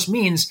 And that, of course,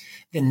 means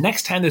the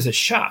next time there's a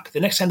shock, the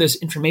next time there's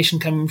information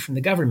coming from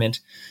the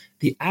government,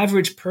 the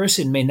average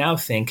person may now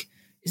think,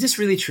 is this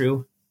really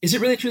true? Is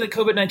it really true that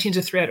COVID-19 is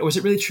a threat? Or is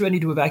it really true I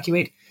need to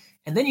evacuate?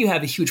 And then you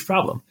have a huge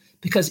problem,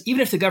 because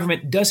even if the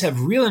government does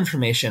have real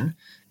information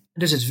and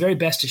does its very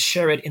best to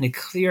share it in a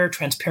clear,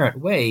 transparent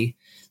way,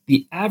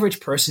 the average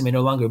person may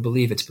no longer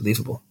believe it's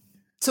believable.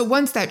 So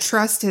once that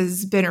trust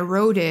has been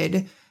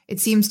eroded,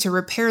 it seems to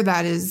repair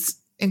that is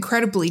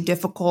incredibly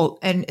difficult,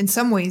 and in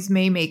some ways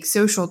may make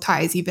social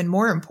ties even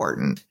more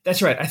important.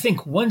 That's right. I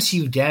think once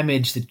you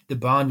damage the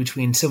bond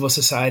between civil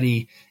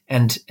society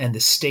and the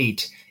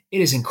state,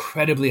 it is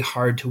incredibly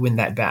hard to win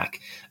that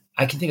back.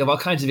 I can think of all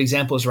kinds of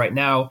examples right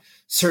now,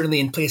 certainly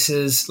in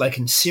places like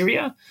in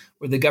Syria,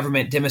 where the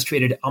government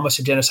demonstrated almost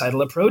a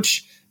genocidal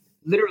approach.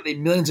 Literally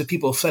millions of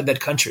people fled that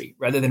country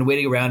rather than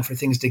waiting around for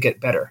things to get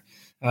better.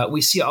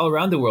 We see all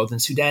around the world, in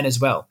Sudan as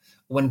well,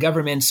 when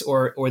governments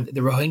or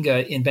the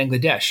Rohingya in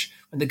Bangladesh,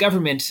 when the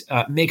government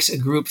makes a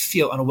group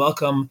feel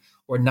unwelcome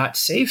or not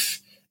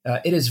safe,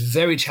 it is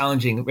very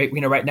challenging.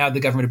 Right now, the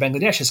government of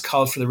Bangladesh has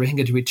called for the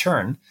Rohingya to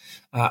return.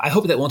 I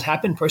hope that won't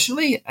happen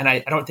personally, and I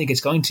don't think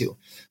it's going to.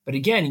 But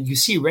again, you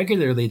see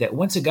regularly that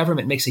once a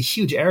government makes a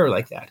huge error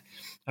like that,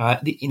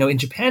 in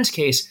Japan's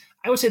case,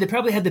 I would say they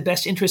probably had the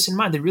best interests in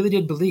mind. They really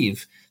did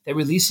believe that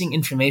releasing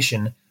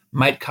information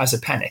might cause a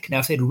panic. Now,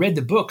 if they'd read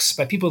the books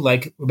by people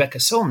like Rebecca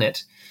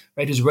Solnit,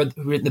 right, who's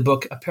written the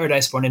book A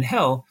Paradise Born in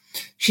Hell,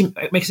 she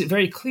makes it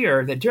very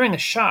clear that during a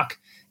shock,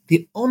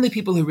 the only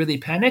people who really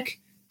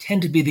panic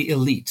tend to be the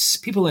elites,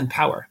 people in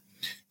power.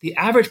 The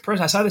average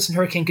person, I saw this in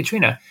Hurricane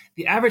Katrina,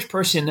 the average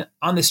person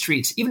on the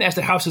streets, even as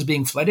their house was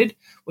being flooded,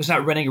 was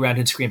not running around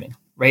and screaming,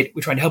 right?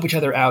 We're trying to help each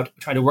other out,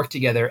 we're trying to work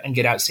together and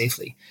get out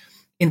safely.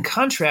 In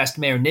contrast,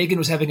 Mayor Nagin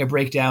was having a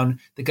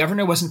breakdown. The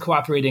governor wasn't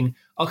cooperating.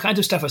 All kinds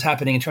of stuff was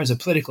happening in terms of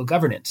political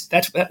governance.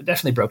 That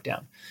definitely broke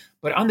down.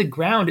 But on the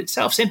ground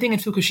itself, same thing in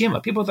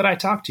Fukushima. People that I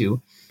talked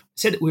to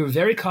said that we were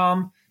very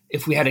calm.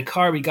 If we had a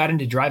car, we got in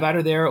to drive out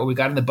of there, or we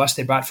got in the bus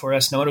they brought for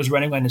us. No one was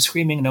running around and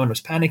screaming. No one was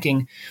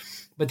panicking.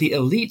 But the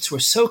elites were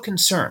so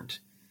concerned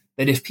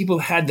that if people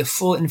had the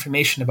full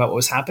information about what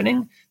was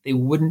happening, they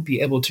wouldn't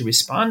be able to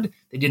respond.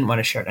 They didn't want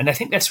to share it. And I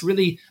think that's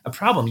really a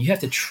problem. You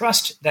have to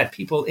trust that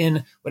people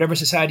in whatever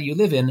society you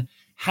live in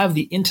have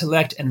the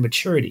intellect and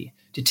maturity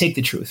to take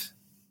the truth.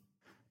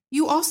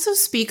 You also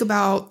speak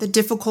about the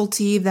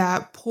difficulty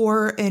that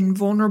poor and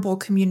vulnerable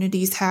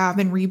communities have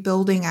in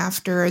rebuilding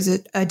after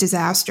a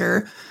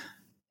disaster.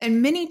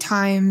 And many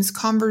times,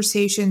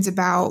 conversations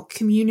about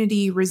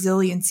community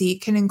resiliency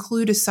can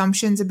include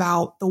assumptions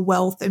about the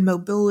wealth and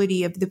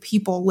mobility of the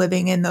people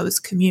living in those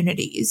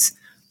communities.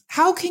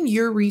 How can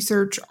your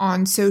research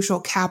on social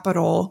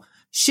capital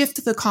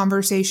shift the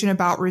conversation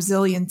about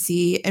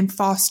resiliency and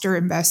foster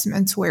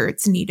investments where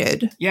it's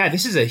needed? Yeah,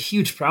 this is a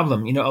huge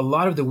problem. You know, a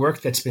lot of the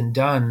work that's been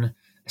done,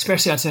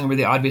 especially on something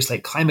really obvious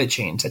like climate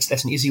change,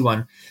 that's an easy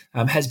one,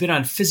 has been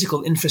on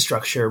physical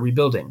infrastructure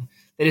rebuilding.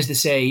 That is to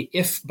say,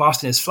 if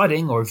Boston is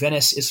flooding or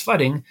Venice is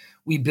flooding,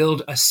 we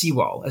build a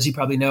seawall. As you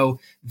probably know,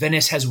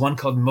 Venice has one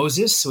called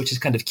Moses, which is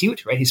kind of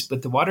cute, right? He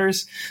split the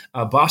waters.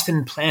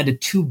 Boston planned a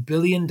 $2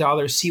 billion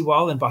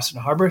seawall in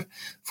Boston Harbor.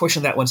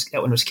 Fortunately,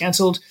 that one was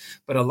canceled.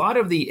 But a lot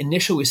of the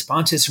initial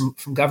responses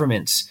from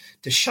governments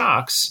to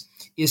shocks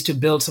is to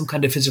build some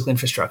kind of physical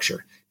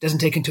infrastructure. Doesn't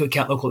take into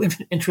account local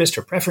interest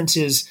or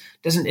preferences,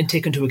 doesn't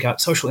take into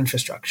account social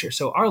infrastructure.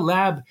 So our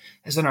lab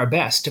has done our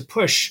best to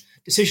push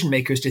decision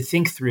makers to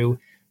think through,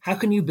 how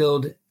can you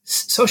build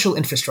social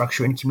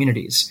infrastructure in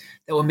communities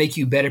that will make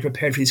you better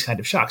prepared for these kind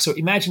of shocks? So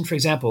imagine, for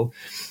example,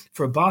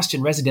 for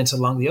Boston residents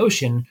along the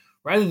ocean,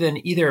 rather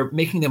than either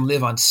making them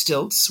live on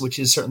stilts, which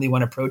is certainly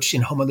one approach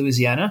in Houma,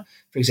 Louisiana,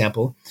 for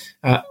example,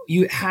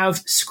 you have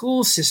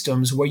school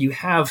systems where you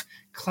have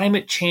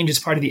climate change as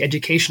part of the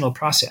educational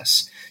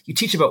process. You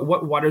teach about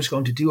what water is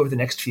going to do over the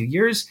next few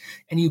years,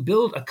 and you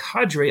build a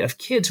cadre of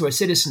kids who are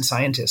citizen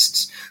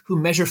scientists, who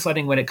measure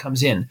flooding when it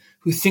comes in,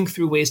 who think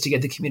through ways to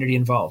get the community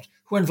involved,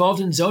 who are involved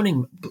in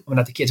zoning, well,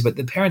 not the kids, but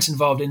the parents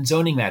involved in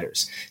zoning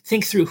matters.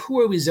 Think through, who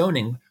are we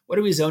zoning? What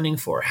are we zoning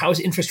for? How is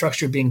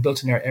infrastructure being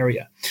built in our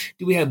area?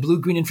 Do we have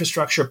blue-green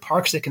infrastructure,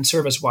 parks that can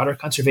serve as water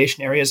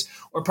conservation areas,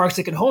 or parks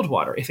that can hold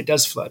water if it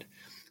does flood?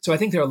 So I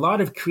think there are a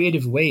lot of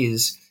creative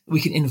ways we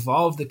can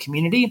involve the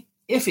community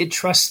if it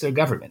trusts their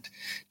government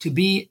to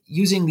be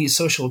using these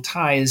social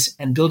ties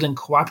and building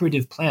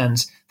cooperative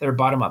plans that are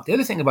bottom up. The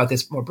other thing about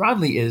this more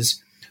broadly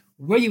is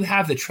where you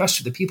have the trust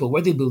of the people,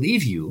 where they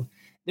believe you,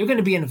 they're going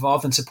to be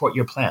involved and support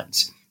your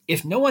plans.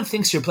 If no one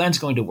thinks your plan's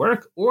going to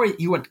work or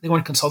they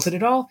weren't consulted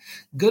at all,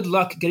 good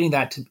luck getting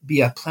that to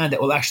be a plan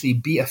that will actually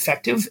be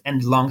effective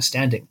and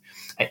long-standing.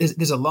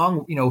 There's a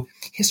long,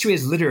 history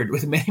is littered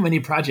with many, many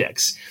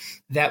projects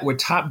that were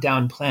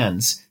top-down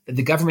plans that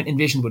the government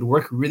envisioned would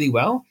work really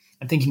well.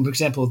 I'm thinking, for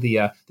example,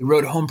 the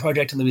Road Home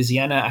project in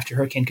Louisiana after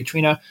Hurricane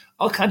Katrina,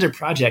 all kinds of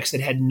projects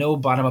that had no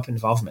bottom-up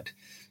involvement.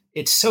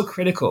 It's so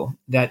critical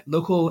that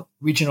local,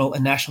 regional,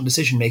 and national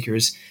decision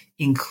makers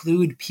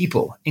include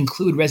people,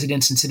 include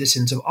residents and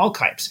citizens of all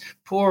types,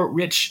 poor,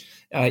 rich,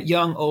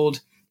 young,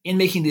 old, in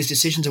making these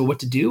decisions of what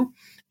to do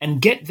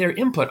and get their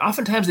input.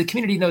 Oftentimes, the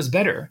community knows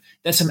better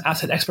than some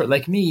outside expert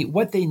like me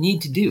what they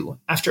need to do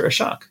after a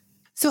shock.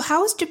 So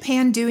how is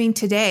Japan doing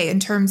today in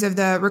terms of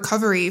the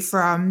recovery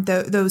from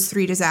those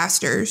three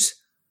disasters?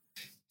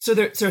 So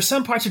there are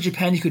some parts of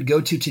Japan you could go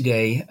to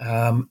today.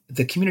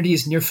 The community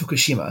is near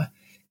Fukushima,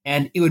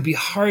 and it would be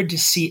hard to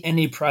see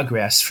any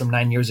progress from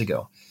 9 years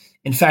ago.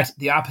 In fact,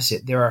 the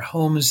opposite. There are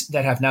homes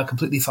that have now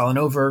completely fallen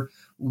over.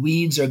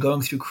 Weeds are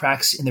going through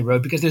cracks in the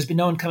road because there's been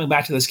no one coming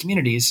back to those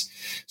communities.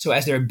 So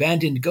as they're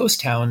abandoned ghost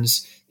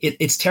towns,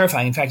 it's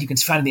terrifying. In fact, you can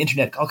find on the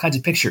internet all kinds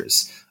of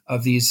pictures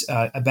of these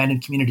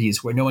abandoned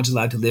communities where no one's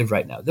allowed to live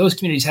right now. Those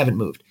communities haven't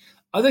moved.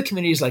 Other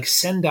communities like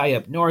Sendai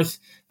up north,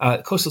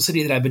 coastal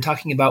city that I've been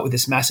talking about with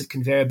this massive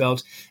conveyor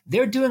belt,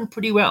 they're doing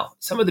pretty well.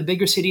 Some of the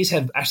bigger cities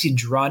have actually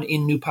drawn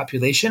in new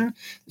population.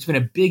 There's been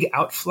a big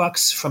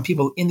outflux from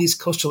people in these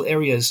coastal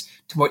areas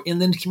to more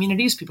inland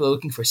communities. People are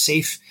looking for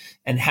safe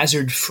and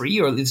hazard-free,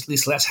 or at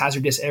least less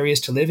hazardous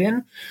areas to live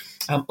in.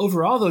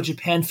 Overall, though,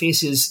 Japan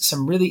faces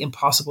some really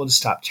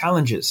impossible-to-stop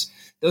challenges.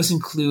 Those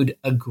include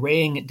a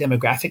graying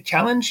demographic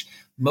challenge.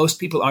 Most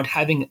people aren't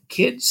having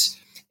kids,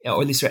 or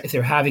at least if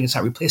they're having, it's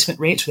not replacement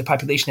rate, so the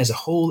population as a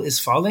whole is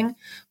falling.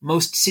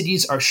 Most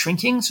cities are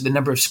shrinking, so the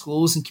number of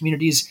schools and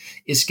communities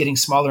is getting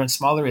smaller and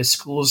smaller as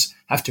schools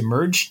have to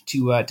merge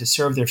to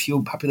serve their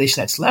few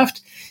population that's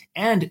left.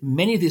 And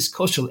many of these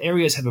coastal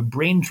areas have a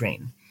brain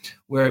drain,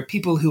 where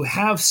people who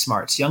have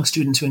smarts, young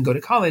students who can go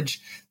to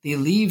college, they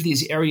leave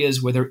these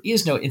areas where there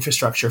is no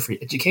infrastructure for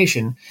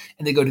education,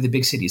 and they go to the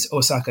big cities,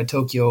 Osaka,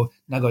 Tokyo,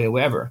 Nagoya,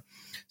 wherever.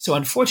 So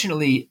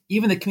unfortunately,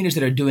 even the communities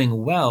that are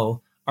doing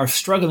well are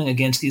struggling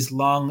against these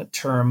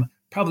long-term,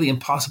 probably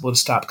impossible to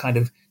stop kind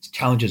of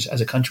challenges as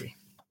a country.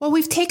 Well,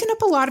 we've taken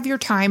up a lot of your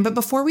time, but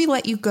before we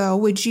let you go,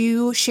 would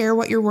you share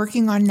what you're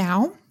working on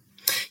now?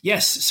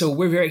 Yes, so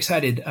we're very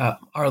excited.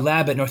 Our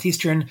lab at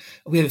Northeastern,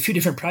 we have a few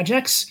different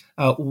projects,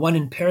 one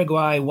in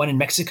Paraguay, one in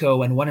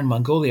Mexico, and one in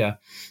Mongolia,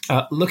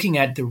 looking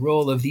at the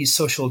role of these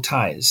social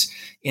ties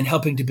in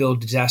helping to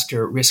build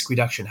disaster risk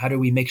reduction. How do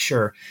we make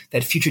sure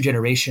that future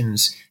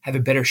generations have a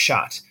better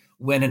shot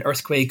when an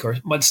earthquake or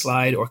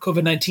mudslide or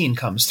COVID-19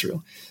 comes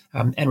through?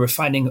 And we're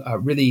finding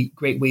really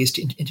great ways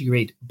to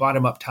integrate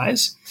bottom-up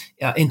ties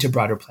into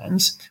broader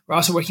plans. We're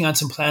also working on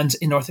some plans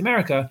in North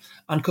America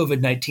on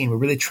COVID-19. We're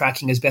really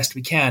tracking as best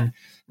we can,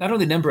 not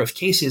only the number of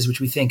cases,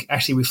 which we think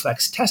actually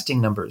reflects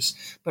testing numbers,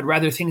 but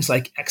rather things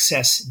like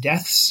excess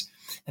deaths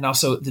and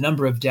also the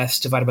number of deaths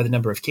divided by the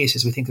number of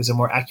cases. We think those are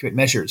more accurate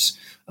measures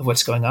of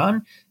what's going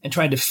on, and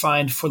trying to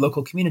find for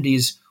local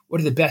communities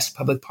what are the best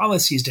public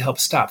policies to help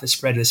stop the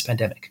spread of this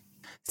pandemic.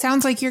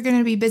 Sounds like you're going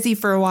to be busy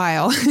for a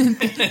while.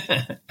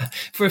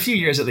 For a few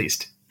years at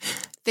least.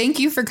 Thank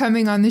you for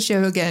coming on the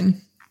show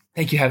again.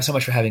 Thank you so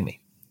much for having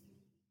me.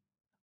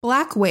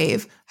 Black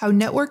Wave, How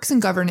Networks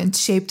and Governance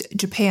Shaped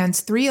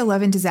Japan's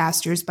 3/11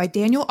 Disasters by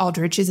Daniel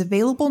Aldrich is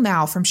available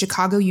now from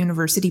Chicago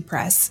University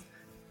Press.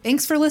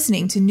 Thanks for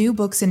listening to New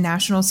Books in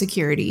National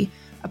Security,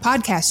 a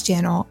podcast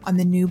channel on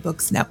the New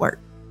Books Network.